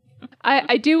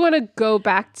 I do want to go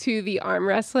back to the arm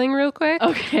wrestling real quick.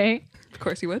 Okay. Of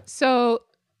course he would. So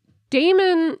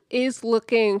Damon is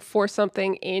looking for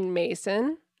something in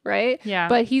Mason, right? Yeah.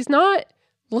 But he's not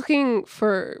looking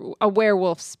for a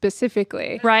werewolf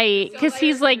specifically. Right, because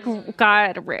he's like,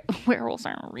 God, werewolves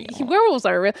aren't real. Werewolves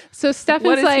are real. So Stefan's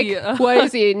What is like, he, what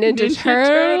is he? Ninja,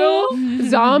 Turtle?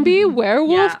 Zombie?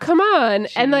 Werewolf? Yeah. Come on.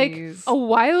 And like Jeez. a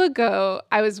while ago,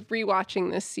 I was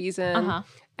rewatching this season. Uh-huh.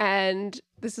 And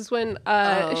this is when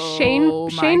Oh Shane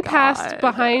my passed God.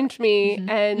 behind me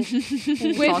and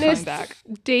coming witnessed back.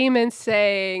 Damon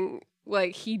saying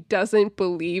like he doesn't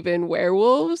believe in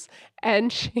werewolves,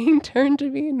 and Shane turned to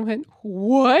me and went,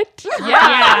 "What?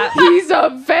 Yeah. He's a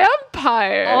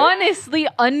vampire." Honestly,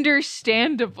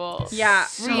 understandable. Yeah.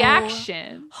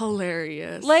 Reaction.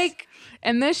 Hilarious. Like,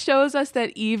 and this shows us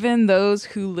that even those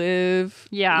who live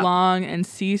Yeah. long and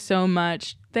see so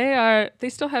much, they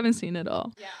still haven't seen it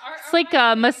all. It's like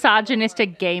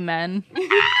misogynistic gay men.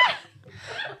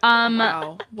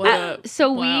 Wow. What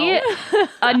So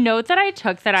a note that I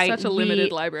took that such a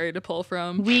limited library to pull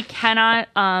from. we cannot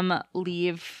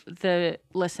leave the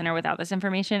listener without this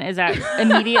information is that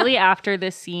immediately after the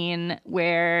scene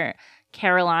where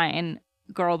Caroline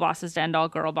girl bosses to end all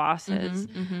girl bosses,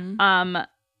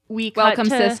 we cut Welcome,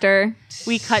 to, sister.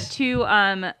 we cut to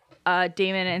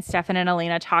Damon and Stefan and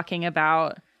Elena talking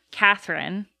about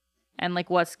Catherine and like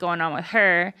what's going on with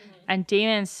her, and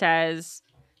Damon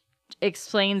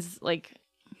explains like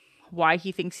why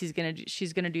he thinks she's gonna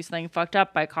do something fucked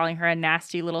up by calling her a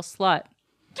nasty little slut.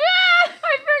 I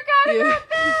forgot about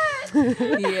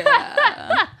that.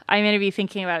 Yeah. I'm gonna be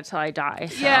thinking about it till I die.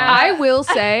 So. I will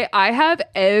say I have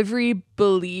every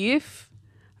belief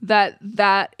that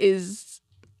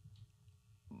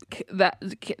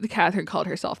Catherine called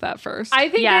herself that first. I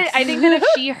think Yes. that if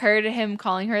she heard him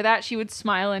calling her that, she would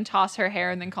smile and toss her hair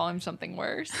and then call him something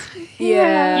worse.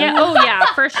 Yeah. Oh yeah,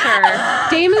 for sure.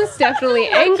 Damon's definitely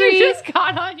angry. You just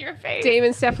got on your face.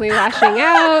 Damon's definitely lashing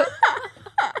out.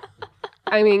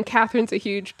 I mean, Catherine's a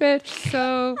huge bitch,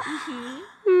 so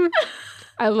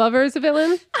I love her as a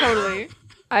villain. Totally.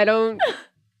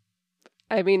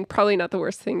 I mean, probably not the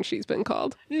worst thing she's been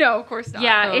called. No, of course not.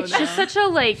 Yeah, Oh, it's no. just such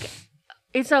a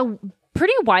it's a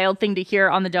pretty wild thing to hear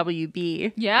on the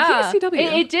WB. Yeah, I think it's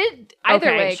CW. It did either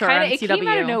Okay, way. sure, Kind on of, it came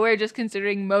out of CW. nowhere. Just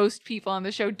considering most people on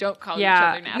the show don't call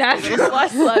Yeah. each other nasty little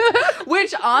sluts.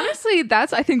 Which honestly,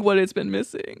 that's I think what it's been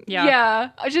missing. Yeah.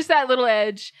 Just that little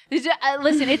edge.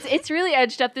 Listen, it's really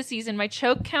edged up this season. My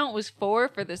choke count was 4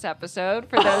 for this episode.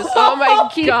 For those Oh my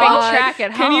keeping God. track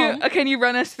at home. Can you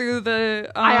run us through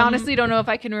the? I honestly don't know if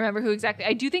I can remember who exactly.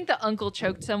 I do think the uncle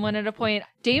choked someone at a point.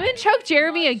 Damon choked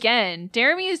Jeremy again.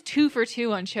 Jeremy is 2 for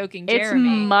 2 on choking It's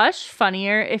Jeremy. much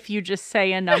funnier if you just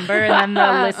say a number and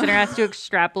then the listener has to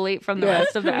extrapolate from the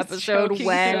rest of the episode choking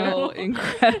when. so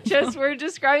incredible. Just we're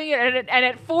describing it, and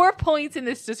at 4 points in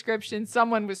this description,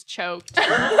 someone was choked.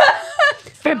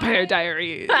 Vampire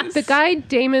Diaries. The guy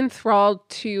Damon thralled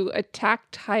to attack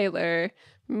Tyler,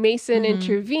 Mason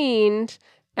intervened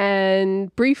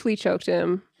and briefly choked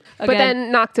him, but Again,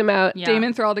 then knocked him out. Yeah.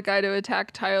 Damon thralled a guy to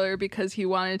attack Tyler because he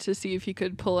wanted to see if he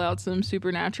could pull out some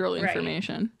supernatural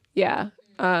information. Yeah.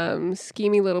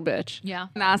 Schemy little bitch. Yeah.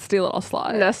 Nasty little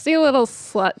slut. Nasty little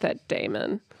slut, that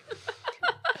Damon.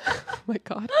 my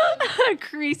God.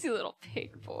 Greasy little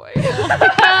pig boy.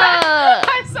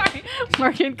 I'm sorry.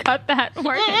 Morgan, cut that.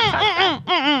 Morgan, cut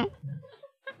that.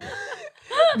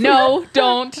 No,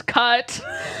 don't cut.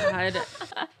 God.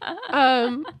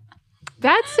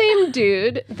 That same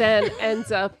dude then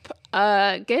ends up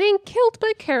getting killed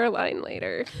by Caroline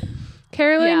later.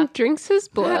 Caroline drinks his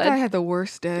That guy blood. had the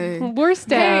worst day. Worst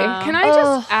day. Hey, can I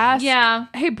just ask? Yeah.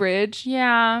 Hey, Bridge.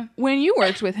 Yeah. When you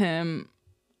worked with him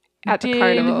At the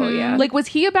carnival, yeah. like, was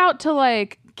he about to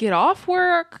like get off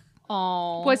work?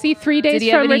 Oh. Was he 3 days Did he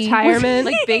have from any, retirement?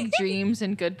 like big dreams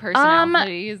and good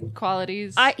personality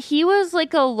qualities? He was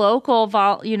like a local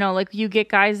like you get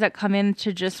guys that come in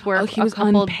to just work he a was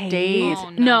couple unpaid? days. Oh,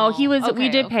 No, no. he was. we Okay,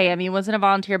 did okay. pay him. He wasn't a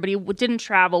volunteer, but he didn't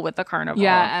travel with the carnival.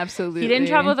 Yeah, absolutely. He didn't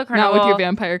travel with the Not with your carnival.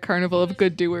 vampire carnival of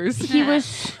good doers. He was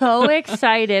so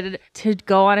excited to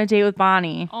go on a date with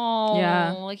Bonnie. Oh,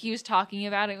 Yeah. like he was talking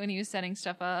about it when he was setting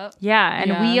stuff up. Yeah,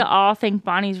 and we Yeah. all think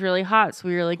Bonnie's really hot, so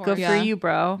we were like, "Good course. for Yeah. you,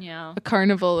 bro." Yeah. A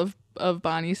carnival of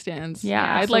Bonnie stands. Yeah,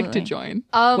 I'd like to absolutely. join.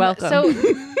 Welcome. So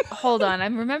hold on,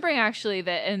 I'm remembering actually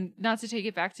that, and not to take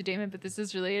it back to Damon, but this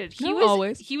is related. No,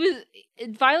 always.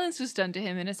 Violence was done to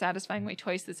him in a satisfying way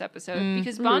twice this episode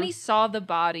because Mhm. Bonnie saw the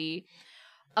body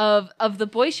of the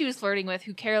boy she was flirting with,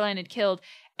 who Caroline had killed,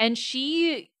 and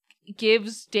she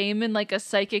gives Damon like a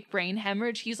psychic brain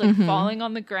hemorrhage. He's like Mhm. falling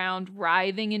on the ground,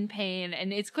 writhing in pain,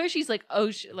 and it's clear she's like,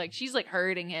 she's like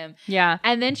hurting him. Yeah,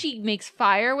 And then she makes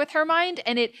fire with her mind,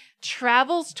 and it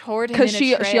travels toward him. Because in a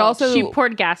she trail. also she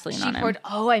poured gasoline She on him. poured.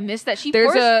 Oh, I missed that. She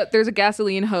there's pours. there's a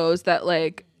gasoline hose that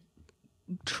like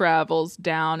travels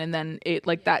down and then it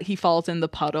like that he falls in the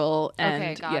puddle and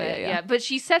Okay, got yeah, it. yeah, Yeah, but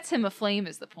she sets him aflame.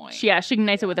 Is the point? She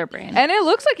ignites it with her brain. And it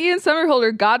looks like Ian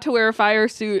Somerhalder got to wear a fire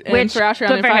suit and Which, thrash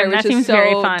around good in for fire, him. which That is seems so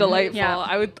very fun. delightful.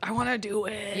 Yeah. I want to do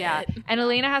it. Yeah, and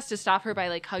Elena has to stop her by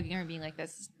like hugging her and being like,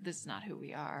 "This is not who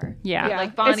we are." Yeah. Yeah.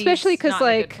 Like Bonnie's Especially 'cause, not in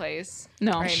a good like, place.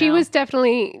 No. right she now. was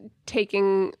definitely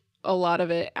taking a lot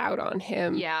of it out on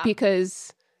him. Yeah.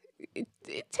 Because it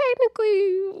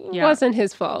technically Yeah. wasn't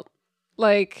his fault.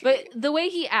 Like, But the way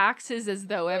he acts is as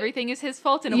though everything is his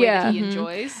fault in a way Yeah. that he Mhm.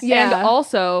 enjoys. Yeah. And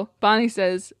also, Bonnie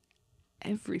says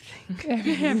everything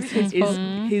everything's his is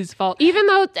fault. his fault. Even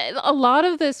though a lot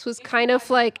of this was kind of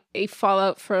like a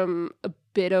fallout from a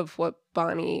bit of what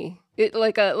Bonnie,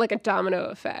 like a domino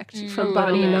effect from A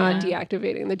Bonnie little not bit.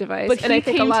 deactivating the device. But and he I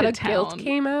think a came lot to of guilt town.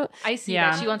 came out. I see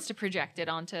Yeah. that she wants to project it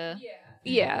onto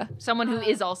Yeah. someone who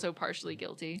is also partially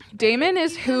guilty. Damon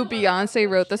is who Beyonce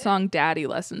wrote the song Daddy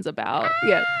Lessons about.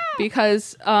 Yeah.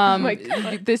 Because my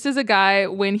God. this is a guy,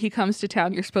 when he comes to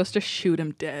town, you're supposed to shoot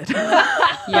him dead.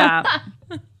 Yeah.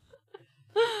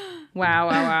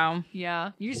 Wow.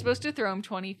 Yeah, you're supposed to throw him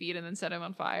 20 feet and then set him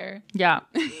on fire. Yeah.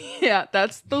 Yeah,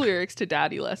 that's the lyrics to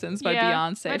Daddy Lessons by Yeah,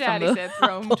 Beyonce My from daddy the said,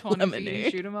 "Throw him 20 feet Lemonade.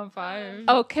 and shoot him on fire."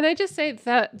 Oh, can I just say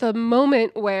that the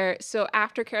moment where, so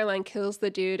after Caroline kills the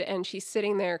dude and she's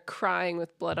sitting there crying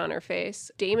with blood on her face,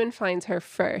 Damon finds her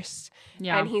first.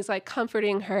 Yeah. And he's like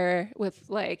comforting her with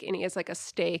like, and he has like a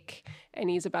stake and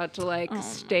he's about to like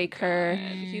stake her.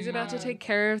 He's about to take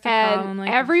care of the And problem. Like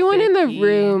everyone in the Vicky.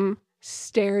 room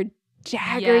stared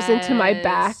daggers into my Yes.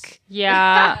 back.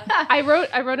 Yeah. I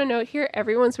wrote a note here.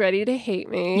 Everyone's ready to hate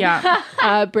me.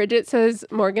 Yeah. Bridget says,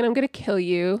 "Morgan, I'm gonna kill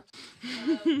you."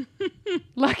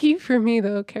 Lucky for me,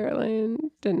 though, Caroline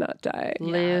did not die.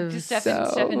 Lives. Just Stefan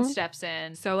so- steps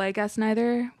in. So I guess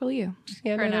neither will you.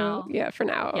 Yeah, For no, now. Yeah, for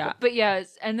now. Yeah. But yeah,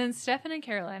 and then Stefan and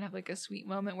Caroline have like a sweet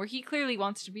moment where he clearly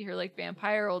wants to be her like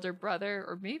vampire older brother,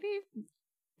 or maybe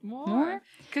more.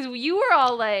 Because you were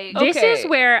all like, This Okay. is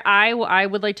where I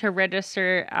would like to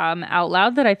register out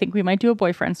loud that I think we might do a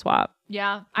boyfriend swap.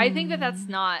 yeah, I think that's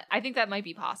not. I think that might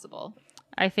be possible.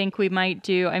 I think we might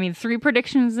do, 3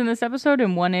 predictions in this episode,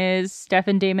 and one is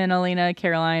Stefan, Damon, Elena,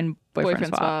 Caroline,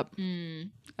 boyfriend swap. Mm.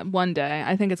 One day,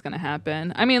 I think it's gonna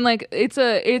happen. I mean, like it's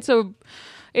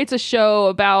a show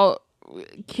about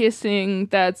kissing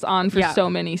that's on for Yeah. so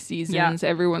many seasons.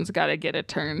 Everyone's got to get a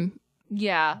turn.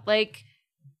 Yeah, like.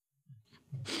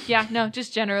 Yeah, no,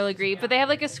 just general agree. But they have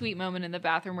like a sweet moment in the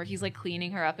bathroom where he's like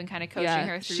cleaning her up and kind of coaching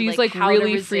her through. She's like how to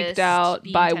really resist freaked out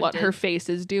being by what tempted. her face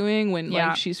is doing when Yeah.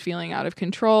 like she's feeling out of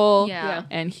control. Yeah.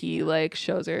 And he like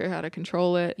shows her how to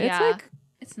control it. It's Yeah. like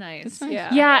It's nice. it's nice.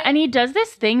 Yeah. Yeah, and he does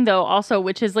this thing though also,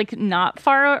 which is like not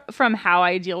far from how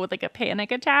I deal with like a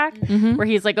panic attack, Mhm. where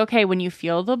he's like, okay, when you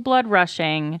feel the blood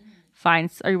rushing,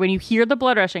 or when you hear the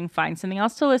blood rushing, find something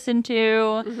else to listen to,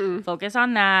 Mhm. focus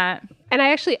on that. And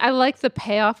I like the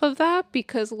payoff of that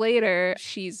because later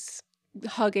she's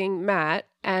hugging Matt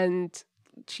and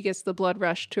she gets the blood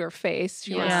rush to her face.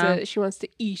 She Yeah. wants to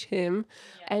eat him,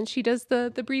 and she does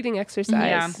the breathing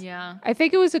exercise. Yeah. I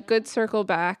think it was a good circle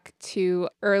back to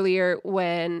earlier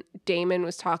when Damon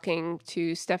was talking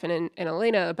to Stefan and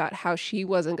Elena about how she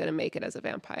wasn't going to make it as a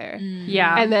vampire.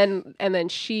 Yeah. And then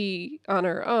she on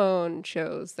her own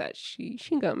shows that she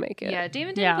gonna make it. Yeah,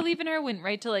 Damon didn't believe in her, went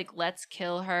right to like, let's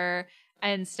kill her.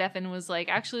 And Stefan was like,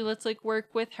 actually, let's like work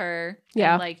with her.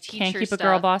 Yeah. And, like teach Can't her keep stuff. a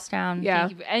girl boss down. Yeah.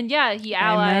 And he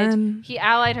Amen.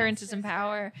 allied her into some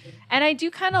power. And I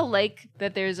do kind of like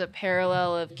that there's a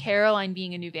parallel of Caroline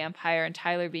being a new vampire and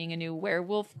Tyler being a new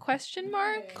werewolf ? Question And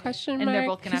mark. they're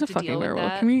both gonna He's a have to fucking deal with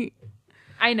werewolf. that. Can we?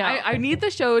 I know. I need the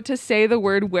show to say the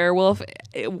word werewolf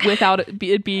without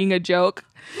it being a joke,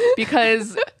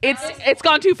 because it's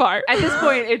gone too far. At this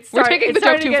point, We're taking the joke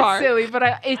starting to too get far. silly,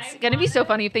 but it's gonna be so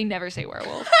funny if they never say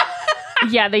werewolf.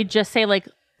 Yeah, they just say like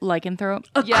lycanthrope.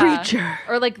 A Yeah. creature.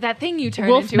 Or like that thing you turn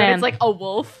Wolf into, man. and it's like a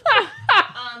wolf.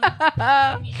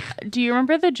 Do you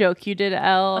remember the joke you did,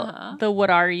 Elle? Uh-huh. The what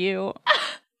are you?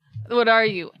 What are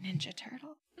you, a Ninja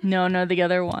Turtle? No, the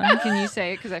other one. Can you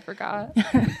say it? Because I forgot.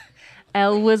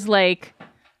 Elle was like,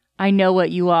 I know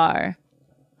what you are.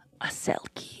 A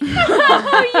Selkie.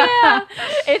 Oh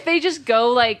yeah. If they just go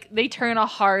like they turn a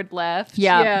hard left,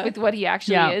 Yeah. with what he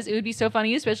actually Yeah. is, it would be so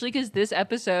funny. Especially because this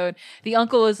episode, the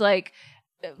uncle is like,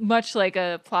 much like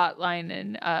a plot line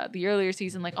in the earlier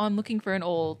season, like, oh, I'm looking for an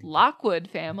old Lockwood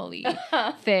family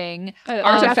thing. A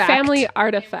Artifact. family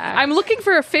artifact. I'm looking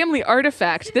for a family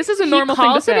artifact. This is a normal he thing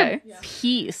to calls say. it a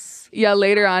piece. Yeah,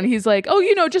 later on, he's like,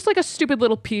 oh, just like a stupid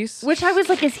little piece. Which I was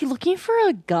like, is he looking for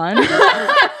a gun? or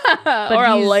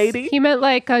a he's- lady. He meant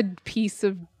like a piece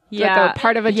of Yeah. like a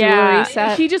part of a Yeah. jewelry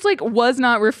set. He just like was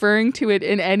not referring to it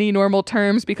in any normal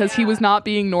terms because he was not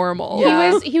being normal.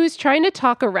 He was trying to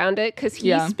talk around it because he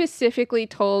Yeah. specifically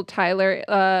told Tyler,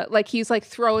 like he's like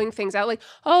throwing things out, like,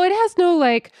 oh, it has no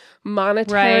like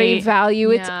monetary Right.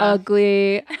 value. It's Yeah.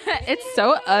 ugly. It's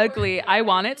so ugly. I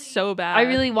want it so bad. I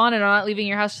really want it. I'm not leaving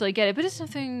your house till I get it, but it's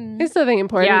nothing. It's nothing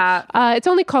important. Yeah. It's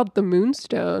only called the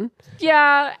Moonstone.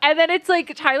 Yeah, and then it's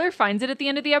like Tyler finds it at the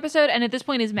end of the episode, and at this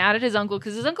point is mad at his uncle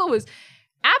because his uncle was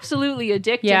absolutely a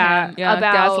dick to Yeah, him yeah,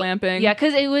 about gaslamping. Yeah,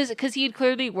 because he had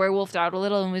clearly werewolfed out a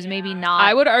little and was maybe not.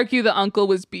 I would argue the uncle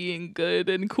was being good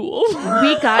and cool.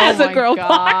 We got As a girl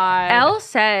Elle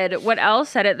said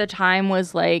at the time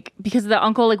was like, because the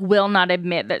uncle like will not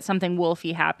admit that something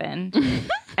wolfy happened.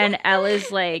 And Elle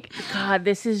is like, God,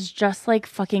 this is just like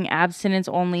fucking abstinence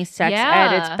only sex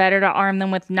Yeah. ed. It's better to arm them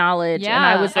with knowledge. And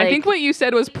I Yeah. was like, I think what you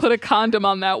said was put a condom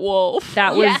on that wolf.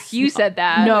 that was Yes, you said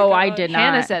that. No, I did not.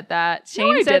 Hannah said that.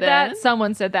 Shane I said that. didn't.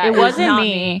 Someone said that. It wasn't not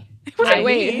me.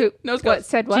 Wait, who? No, it's What good.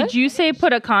 said what? Did you say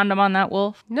put a condom on that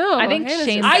wolf? No, I think Hannah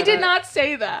Shane said said I did that. not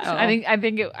say that. I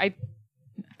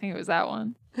think it was that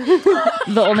one.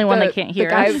 The only one that can't hear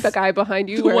us. the guy behind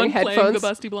you The wearing one playing headphones. the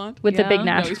busty blonde. With the Yeah. big No,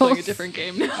 naturals. he's playing a different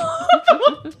game now.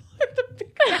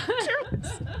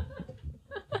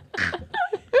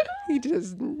 He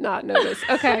does not notice.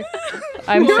 Okay,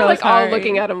 I'm we're so like all sorry.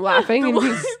 looking at him laughing, and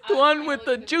he's. The one with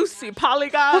the juicy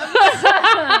polygons.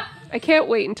 I can't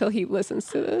wait until he listens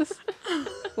to this.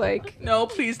 Like No,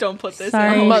 please don't put this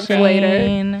Sorry, in. month later.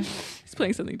 Shane. He's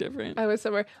playing something different. I was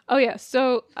somewhere. Oh yeah.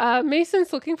 So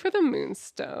Mason's looking for the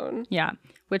Moonstone. Yeah,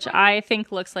 which I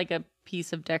think looks like a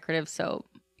piece of decorative soap.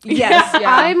 Yes,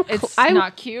 Yeah, I'm it's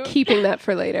not cute. keeping that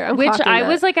for later. I'm Which clocking I that.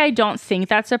 was like, I don't think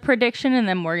that's a prediction, and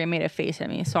then Morgan made a face at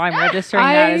me, so I'm registering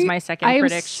that as my second I am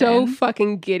prediction. so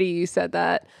fucking giddy you said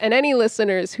that. And any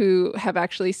listeners who have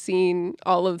actually seen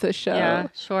all of the show, yeah,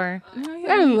 sure.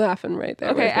 I'm laughing right there.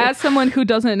 Okay, with me. as someone who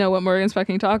doesn't know what Morgan's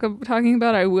fucking talking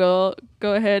about, I will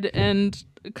go ahead and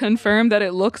confirm that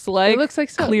it looks like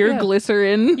soap, clear yeah.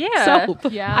 glycerin Yeah.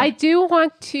 soap. Yeah. I do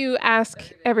want to ask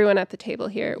everyone at the table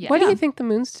here, Yeah. what do Yeah. you think the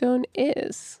Moonstone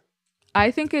is?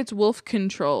 I think it's wolf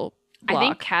control I block.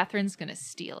 think Catherine's gonna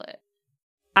steal it.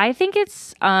 I think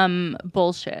it's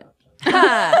bullshit.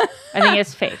 I think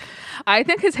it's fake. I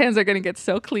think his hands are gonna get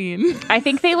so clean. I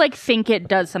think they like think it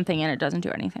does something and it doesn't do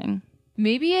anything.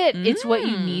 Maybe it's what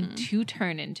you need to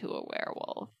turn into a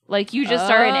werewolf. Like you just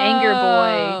are an anger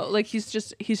boy. Oh, like he's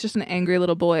just an angry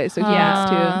little boy, so he Uh. has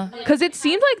to. Because it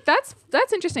seemed like that's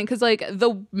interesting. Because like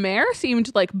the mayor seemed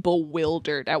like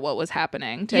bewildered at what was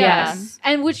happening to him. Yes.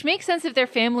 And which makes sense if their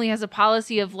family has a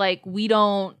policy of like, we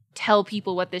don't tell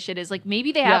people what this shit is. Like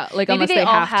maybe they have, Yeah, like, maybe unless they they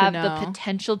all have to have know. the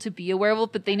potential to be a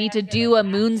werewolf, but they need to do a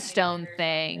moonstone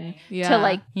thing Yeah. to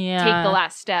like Yeah. take the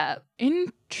last step.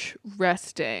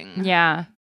 Interesting. Yeah.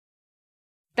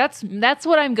 That's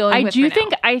what I'm going I with do for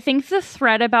think now. I think the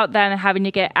threat about them having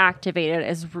to get activated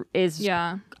is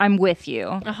Yeah. I'm with you.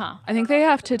 Uh-huh. I think they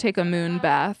have to take a moon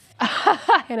bath.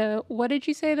 Hannah, what did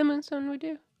you say the Moonstone would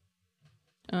do?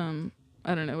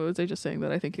 I don't know. What was I just saying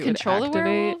that I think it Control the would activate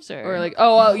werewolves, or- like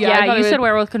yeah, Yeah, I thought you it said would,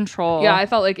 werewolf control. yeah, I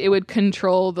felt like it would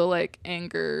control the like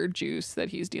anger juice that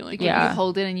he's dealing with. Yeah. You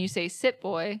hold it and you say, "Sit,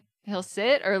 boy." He'll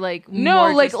sit, or like No,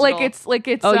 more like distal? it's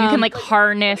Oh, you can like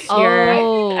harness Oh.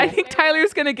 your. I think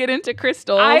Tyler's gonna get into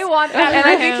crystals. I want that and for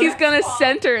I think him. he's gonna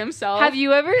center himself. Have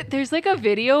you ever? There's like a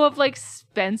video of like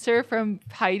Spencer from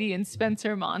Heidi and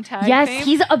Spencer Montag. Yes, fame.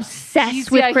 he's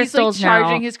obsessed with crystals he's like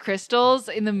charging now. his crystals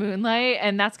in the moonlight,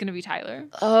 and that's gonna be Tyler.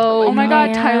 Oh my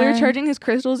god, Tyler man. charging his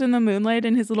crystals in the moonlight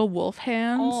in his little wolf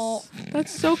hands. Oh.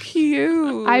 That's so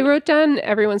cute. I wrote down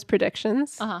everyone's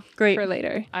predictions Great. for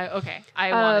later. I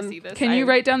want to see this. Can you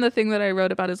write down the thing that I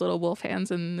wrote about his little wolf hands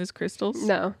and his crystals?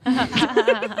 No.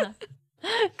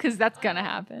 Because that's gonna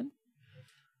happen.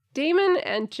 Damon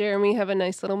and Jeremy have a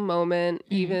nice little moment,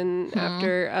 even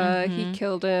after he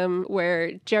killed him,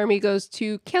 where Jeremy goes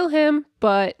to kill him,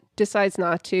 but decides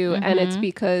not to. And it's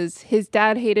because his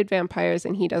dad hated vampires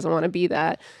and he doesn't want to be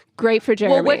that. Great for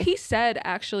Jeremy. Well, what he said,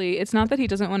 actually, it's not that he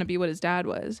doesn't want to be what his dad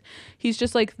was. He's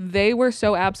just like, they were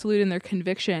so absolute in their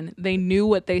conviction. They knew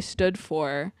what they stood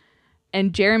for.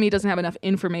 And Jeremy doesn't have enough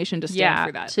information to stand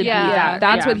for that. to be Yeah. that.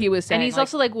 That's yeah. what he was saying. And he's like,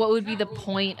 also like, what would be the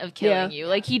point of killing you?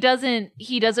 Like he doesn't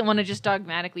want to just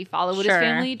dogmatically follow what his Sure.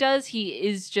 family does. He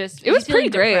is just. it was he's feeling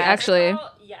pretty great, depressed. actually.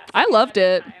 I loved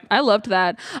it. I loved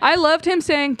that. I loved him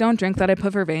saying, "Don't drink that. I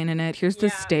put vervain in it. Here's the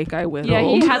steak I whittled." Yeah,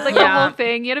 he had like Yeah. a whole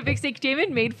thing. He had a big steak.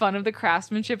 Damon made fun of the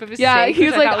craftsmanship of his Yeah, steak. he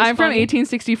was which I like, thought was "I'm from funny.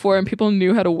 1864, and people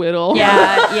knew how to whittle."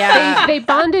 Yeah, yeah. they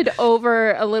bonded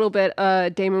over a little bit.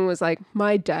 Damon was like,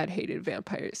 my dad hated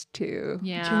vampires too.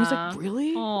 Yeah. Jeremy was like,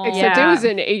 "Really?" Aw. Except Yeah. it was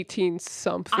in 18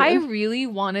 something. I really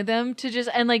wanted them to just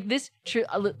and like this.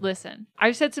 Listen,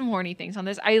 I've said some horny things on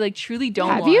this. I like truly don't.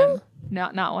 Have want, you?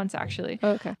 Not once actually.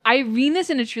 Okay. I mean this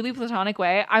in a truly platonic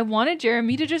way. I wanted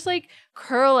Jeremy to just like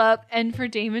curl up and for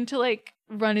Damon to like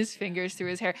run his fingers through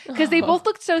his hair because they both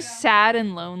looked so sad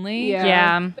and lonely. Yeah.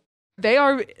 Yeah. They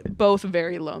are both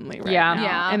very lonely right Yeah. now,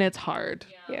 Yeah. and it's hard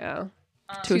Yeah.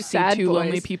 to Two see sad two boys.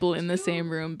 lonely people in the same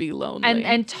room be lonely.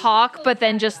 And talk, but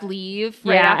then just leave.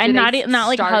 Right Yeah, after and they not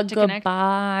like start hug to connect.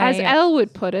 goodbye. As Elle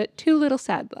would put it, two little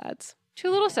sad lads. Two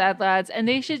little sad lads, and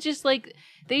they should just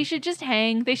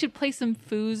hang. They should play some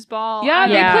foosball. yeah,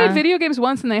 they Yeah. played video games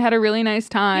once, and they had a really nice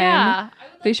time. Yeah.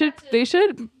 They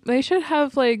should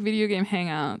have like video game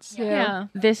hangouts. Yeah.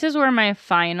 This is where my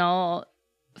final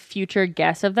future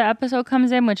guess of the episode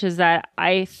comes in, which is that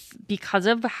because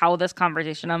of how this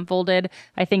conversation unfolded,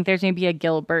 I think there's maybe a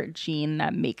Gilbert gene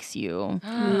that makes you.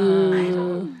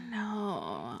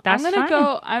 No, That's I'm gonna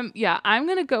fine. go. I'm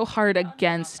gonna go hard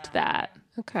against that.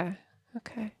 Okay.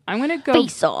 Okay. I'm gonna go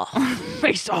Face off.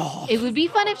 face off. It would be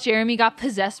fun if Jeremy got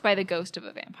possessed by the ghost of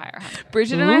a vampire hunter.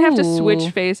 Bridget and I have to switch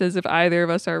Ooh. faces if either of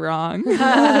us are wrong.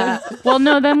 Well,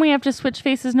 no, then we have to switch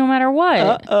faces no matter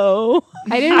what. Oh,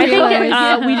 I didn't I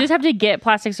realize. think we just have to get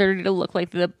plastic surgery to look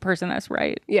like the person that's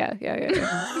right. yeah.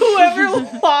 whoever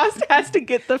lost has to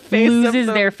get the face Loses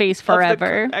their face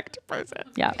forever. correct person.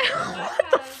 Yeah.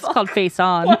 It's called face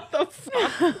on. What the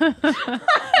fuck?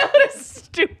 What a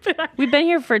stupid. We've been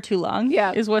here for too long.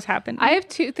 Yeah. Is what's happened. I have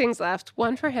two things left.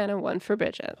 One for Hannah, one for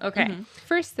Bridget. Okay.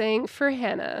 First thing for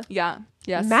Hannah. Yeah.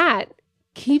 Yes. Matt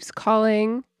keeps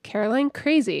calling Caroline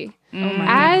crazy Oh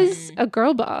as a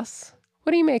girl boss.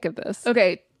 What do you make of this?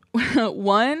 Okay.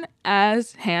 One,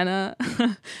 as Hannah,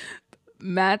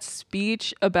 Matt's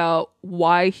speech about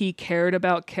why he cared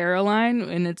about Caroline,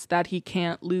 and it's that he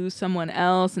can't lose someone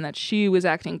else and that she was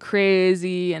acting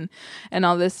crazy and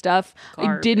all this stuff.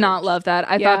 I did not love that.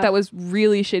 I Yeah. thought that was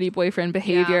really shitty boyfriend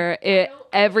behavior.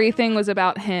 Everything was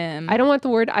about him. I don't want the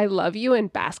word "I love you" in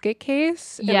basket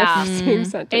case. in the Yeah. same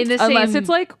sentence. In the Unless same, it's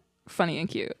like funny and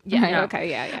cute. Yeah. Right? Okay.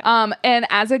 Yeah. And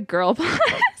as a girl boss,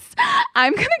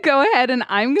 I'm gonna go ahead and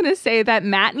I'm gonna say that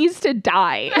Matt needs to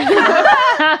die.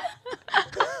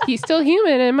 He's still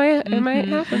human. It might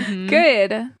happen.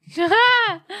 Good.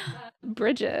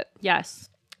 Bridget, Yes.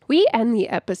 we end the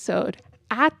episode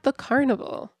at the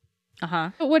carnival.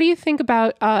 Uh-huh. What do you think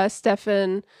about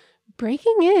Stefan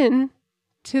breaking in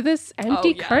to this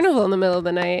empty yes. carnival in the middle of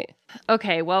the night?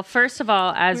 Okay, well, first of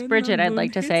all, as Bridget, I'd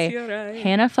like to say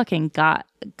Hannah fucking got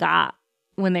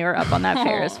when they were up on that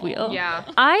Ferris wheel. Yeah.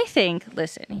 I think,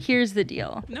 listen, here's the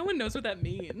deal. No one knows what that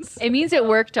means. It means it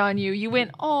worked on you. You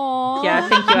went, oh. Yeah,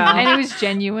 thank you, Al. And it was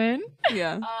genuine.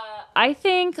 Yeah. I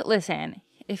think, listen,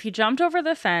 if you jumped over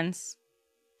the fence,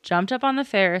 jumped up on the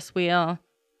Ferris wheel,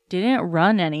 didn't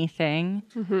run anything.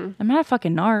 Mm-hmm. I'm not a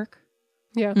fucking narc.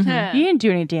 Yeah. Mm-hmm. You didn't do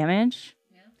any damage.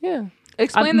 Yeah.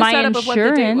 Explain the My setup of what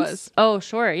the date was. Oh,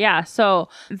 sure. Yeah. So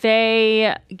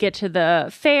they get to the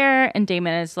fair and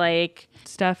Damon is like,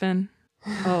 Stefan.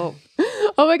 oh,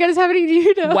 Oh my God, it's happening to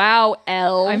you now. wow,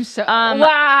 Elle. I'm so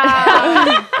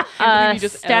wow. believe you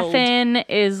just Stefan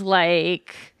is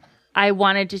like, I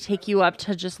wanted to take you up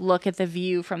to just look at the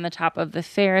view from the top of the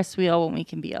Ferris wheel when we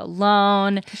can be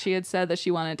alone. She had said that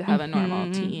she wanted to have a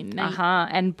normal teen night. Uh-huh.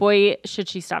 And boy, should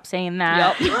she stop saying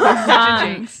that. Yep. such a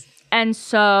jinx. And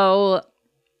so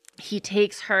he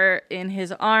takes her in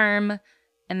his arm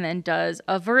and then does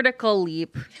a vertical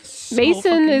leap. Mason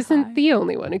fucking isn't high. the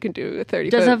only one who can do a 30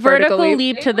 Does foot a vertical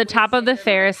leap to the top of the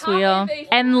Ferris wheel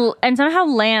and somehow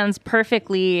lands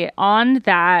perfectly on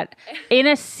that in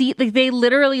a seat. Like they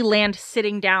literally land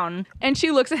sitting down. And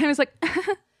she looks at him and is like,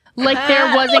 Like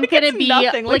there wasn't Like gonna it's be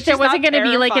nothing. Like, like there she's wasn't not gonna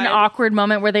be like an terrified. awkward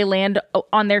moment where they land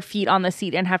on their feet on the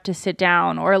seat and have to sit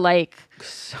down or like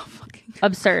so fucking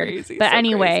absurd. crazy, But so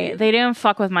anyway, crazy. they didn't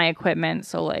fuck with my equipment,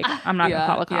 so like I'm not gonna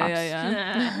call the cops.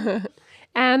 Yeah.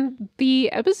 And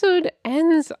the episode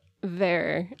ends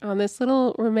there on this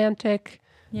little romantic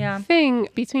Yeah. thing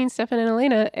between Stefan and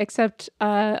Elena, except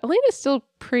Elena's still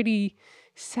pretty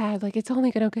sad. Like, it's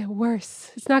only going to get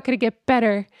worse. It's not going to get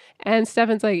better. And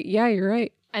Stefan's like, yeah, you're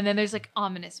right. And then there's like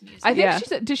ominous music. I think Yeah. she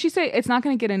said, did she say it's not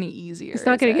going to get any easier? It's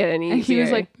not going to get any And he was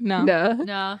easier. like, no. No.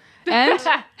 no. And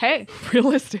hey,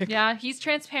 realistic. Yeah, he's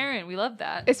transparent. We love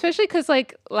that. Especially because,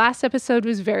 like, last episode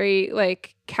was very,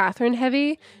 like, Catherine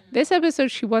heavy. This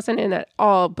episode, she wasn't in at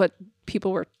all, but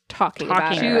people were talking about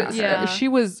Talking her. about Yeah. She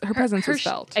was, her presence was sh-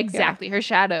 felt. Exactly. Her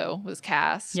shadow was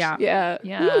cast. Yeah. Yeah.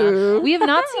 Yeah. Ooh. We have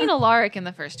not seen Alaric in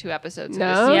the first 2 episodes. No?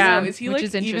 Of this season, Yeah. Is he which like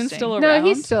is even interesting. still around? No,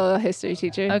 he's still a history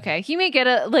teacher. Okay, he may get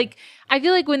a like. I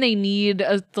feel like when they need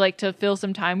like to fill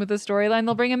some time with the storyline,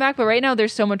 they'll bring him back. But right now,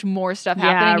 there's so much more stuff Yeah,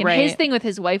 happening, and his right. thing with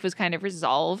his wife was kind of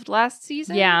resolved last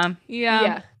season. Yeah.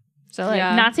 Yeah. So like,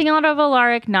 Yeah. Not seeing a lot of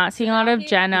Alaric, not seeing a lot of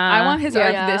Jenna. I want his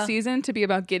arc Yeah. this season to be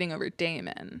about getting over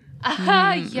Damon.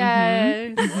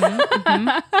 yes.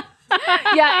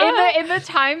 Yeah, in the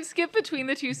time skip between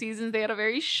the 2 seasons, they had a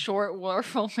very short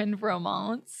whirlwind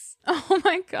romance. Oh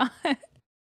my God.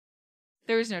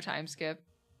 There was no time skip.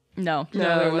 No. No,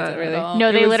 there not wasn't really. at all. No,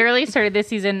 It they was- literally started this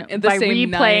season at the by same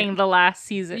replaying night. the last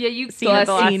season. Yeah, you Scene of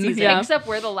the last scene, season. yeah. picks up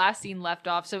where the last scene left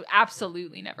off. So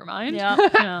absolutely, never mind. Yeah.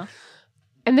 Yeah.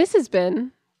 And this has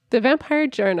been The Vampire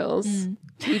Journals.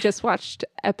 We just watched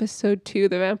episode 2 of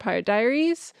The Vampire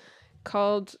Diaries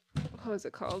called, what was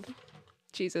it called?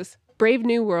 Jesus. Brave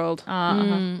New World.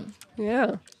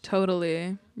 Yeah.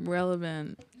 Totally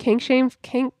relevant. King Shame,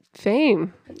 King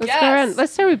Fame. Let's go around.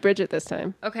 Let's start with Bridget this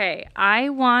time. Okay, I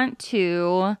want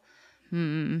to.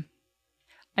 I'm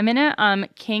gonna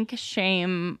kink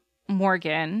shame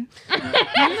Morgan,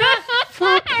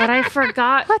 but I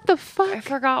forgot. What the fuck? I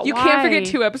forgot. You why. can't forget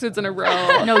 2 episodes in a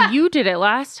row. No, you did it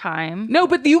last time. No,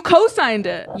 but you co-signed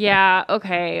it. Yeah.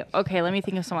 Okay. Okay. Let me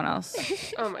think of someone else.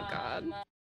 Oh my God.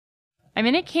 I'm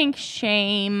gonna kink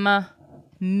shame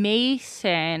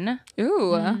Mason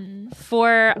Ooh.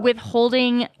 for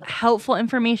withholding helpful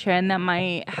information that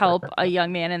might help a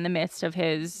young man in the midst of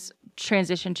his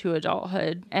transition to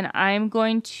adulthood. And I'm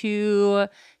going to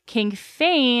kink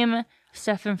fame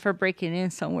Stefan for breaking in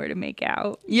somewhere to make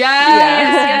out.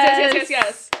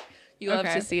 Yes. You love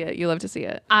Okay. to see it. You love to see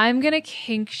it. I'm gonna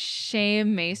kink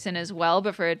shame Mason as well,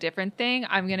 but for a different thing.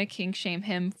 I'm gonna kink shame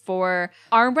him for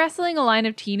arm wrestling a line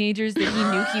of teenagers that he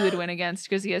knew he would win against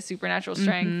because he has supernatural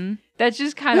strength. That's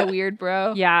just kind of weird,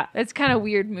 bro. Yeah. That's kind of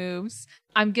weird moves.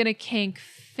 I'm gonna kink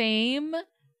fame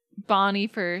Bonnie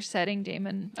for setting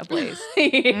Damon ablaze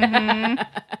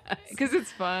because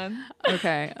it's fun.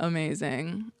 Okay,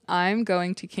 amazing. I'm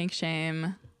going to kink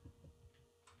shame.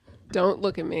 Don't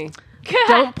look at me.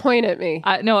 Don't point at me.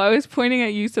 No, I was pointing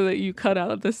at you so that you cut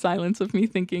out the silence of me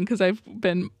thinking because I've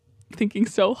been thinking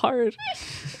so hard.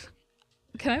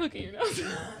 Can I look at your notes?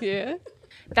 Yeah.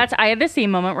 I had the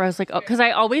same moment where I was like, oh, because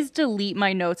I always delete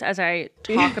my notes as I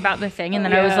talk about the thing. And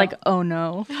then I was Yeah. like, oh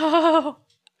no.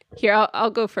 Here,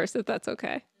 I'll go first if that's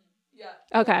okay. Yeah.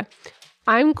 Okay.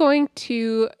 I'm going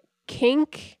to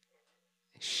kink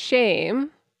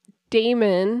shame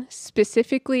Damon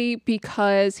specifically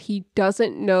because he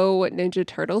doesn't know what Ninja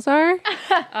Turtles are.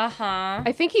 Uh-huh.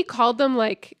 I think he called them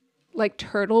like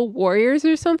turtle warriors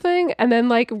or something. And then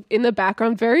like in the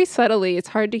background, very subtly, it's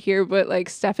hard to hear, but like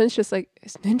Stefan's just like,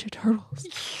 it's Ninja Turtles.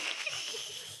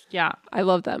 Yeah. I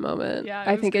love that moment. Yeah, it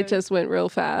I was think good. it just went real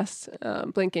fast.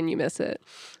 Blink and you miss it.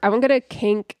 I'm going to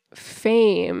kink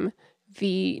fame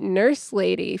the nurse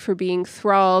lady for being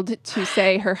thralled to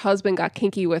say her husband got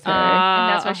kinky with her. And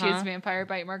that's why she has vampire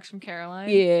bite marks from Caroline.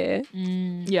 Yeah.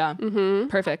 Yeah. Mm-hmm.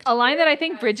 Perfect. A line that I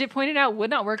think Bridget pointed out would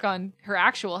not work on her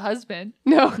actual husband.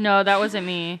 No, No, that wasn't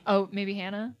me. Oh, maybe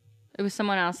Hannah? It was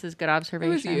someone else's good It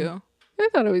observation. was you. I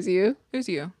thought it was you. It was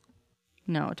you.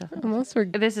 No, definitely. Unless we're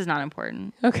This is not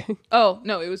important. okay. Oh,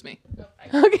 no, it was me.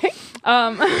 Okay.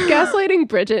 Gaslighting Gaslighting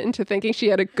Bridget into thinking she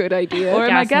had a good idea. or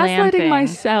am I gaslighting Gaslamping.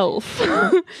 myself?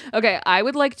 Okay, I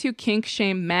would like to kink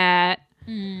shame Matt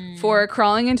for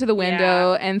crawling into the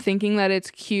window and thinking that it's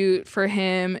cute for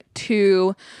him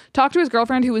to talk to his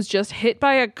girlfriend who was just hit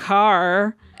by a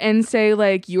car and say,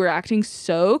 like, you are acting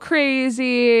so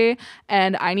crazy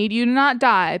and I need you to not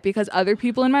die because other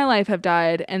people in my life have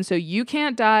died and so you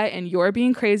can't die and you're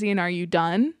being crazy and are you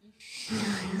done?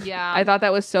 Yeah. I thought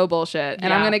that was so bullshit.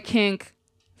 And I'm Yeah. going to kink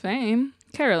Fame,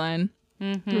 Caroline,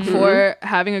 Mm-hmm. for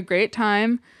having a great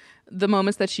time the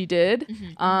moments that she did.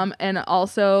 And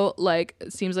also, like,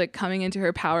 it seems like coming into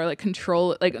her power, like,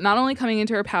 control, like, not only coming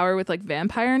into her power with, like,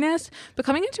 vampireness, but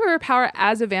coming into her power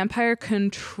as a vampire,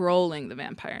 controlling the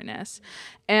vampireness.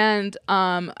 And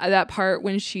that part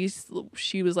when she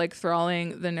was, like,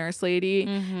 thralling the nurse lady,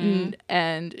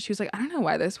 and she was like, I don't know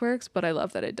why this works, but I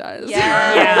love that it does.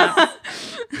 Yeah.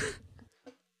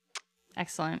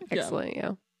 Excellent. Excellent,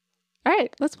 yeah. All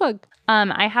right, let's plug.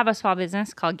 I have a small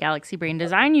business called Galaxy Brain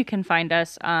Design. You can find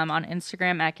us on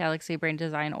Instagram at Galaxy Brain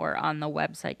Design or on the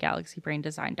website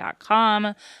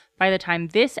galaxybraindesign.com. By the time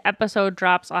this episode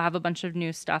drops, I'll have a bunch of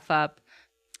new stuff up.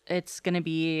 It's going to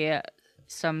be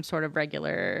some sort of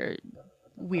regular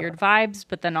weird vibes,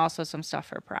 but then also some stuff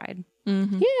for Pride.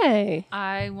 Yay.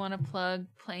 I want to plug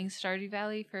playing Stardew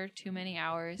Valley for too many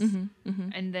hours.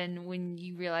 And then when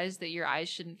you realize that your eyes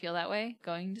shouldn't feel that way,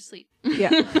 going to sleep. Yeah.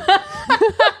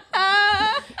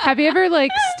 Have you ever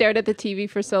like stared at the TV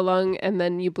for so long and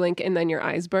then you blink and then your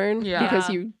eyes burn Yeah. because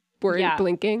you weren't Yeah.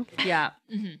 blinking? Yeah.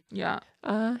 Yeah.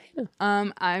 Yeah.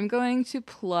 I'm going to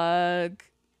plug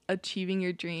achieving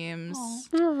your dreams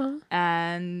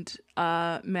and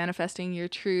manifesting your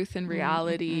truth and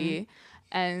reality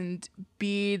and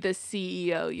be the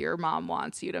CEO your mom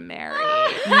wants you to marry.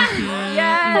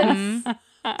 Yes.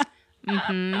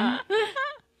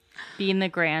 Being the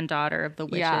granddaughter of the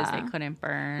witches Yeah. they couldn't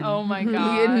burn. Oh my Yeah,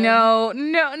 god.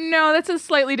 no, that's a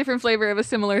slightly different flavor of a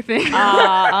similar thing.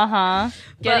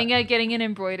 Getting an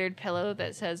embroidered pillow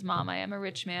that says "Mom, I am a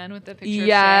rich man" with the picture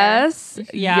Yes.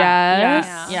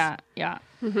 Yeah. Yes. Yeah.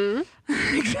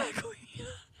 Exactly.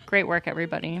 Great work,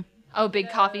 everybody. of Cher. Oh, big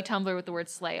coffee tumbler with the word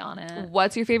 "slay" on it.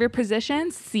 What's your favorite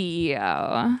position?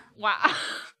 CEO. Wow.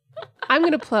 I'm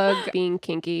going to plug being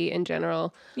kinky in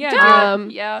general. Yeah.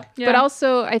 Yeah. But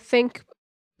also, I think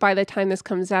by the time this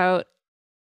comes out,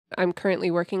 I'm currently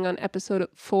working on episode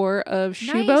 4 of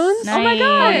Shoe Bones. Nice. Oh my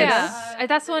god. Yes. Yeah.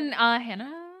 That's when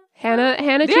Hannah. Hannah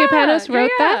Yeah, Giapanos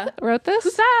wrote yeah. wrote this.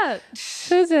 Who's that?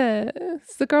 Who's it?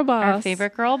 It's the girl boss. Our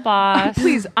favorite girl boss.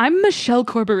 Please, I'm Michelle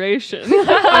Corporation.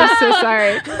 I'm so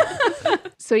sorry.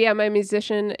 So yeah, my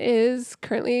musician is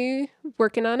currently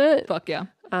working on it, Fuck yeah.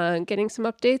 getting some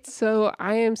updates. So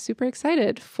I am super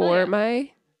excited for my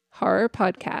horror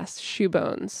podcast, Shoe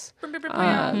Bones.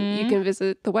 You can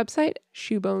visit the website,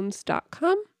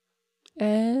 shoebones.com,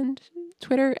 and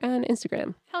Twitter and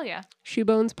Instagram, Hell yeah.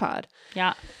 shoebonesepod.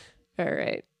 Yeah. All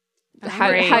right. Great.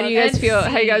 How do you guys feel?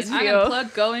 How you guys I'm feel? gonna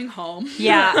plug going home.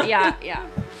 Yeah.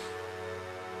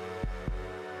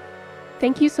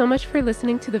 Thank you so much for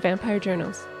listening to the Vampire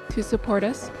Journals. To support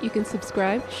us, you can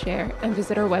subscribe, share, and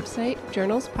visit our website,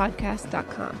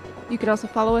 journalspodcast.com. You can also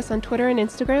follow us on Twitter and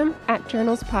Instagram at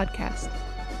Journals Podcast.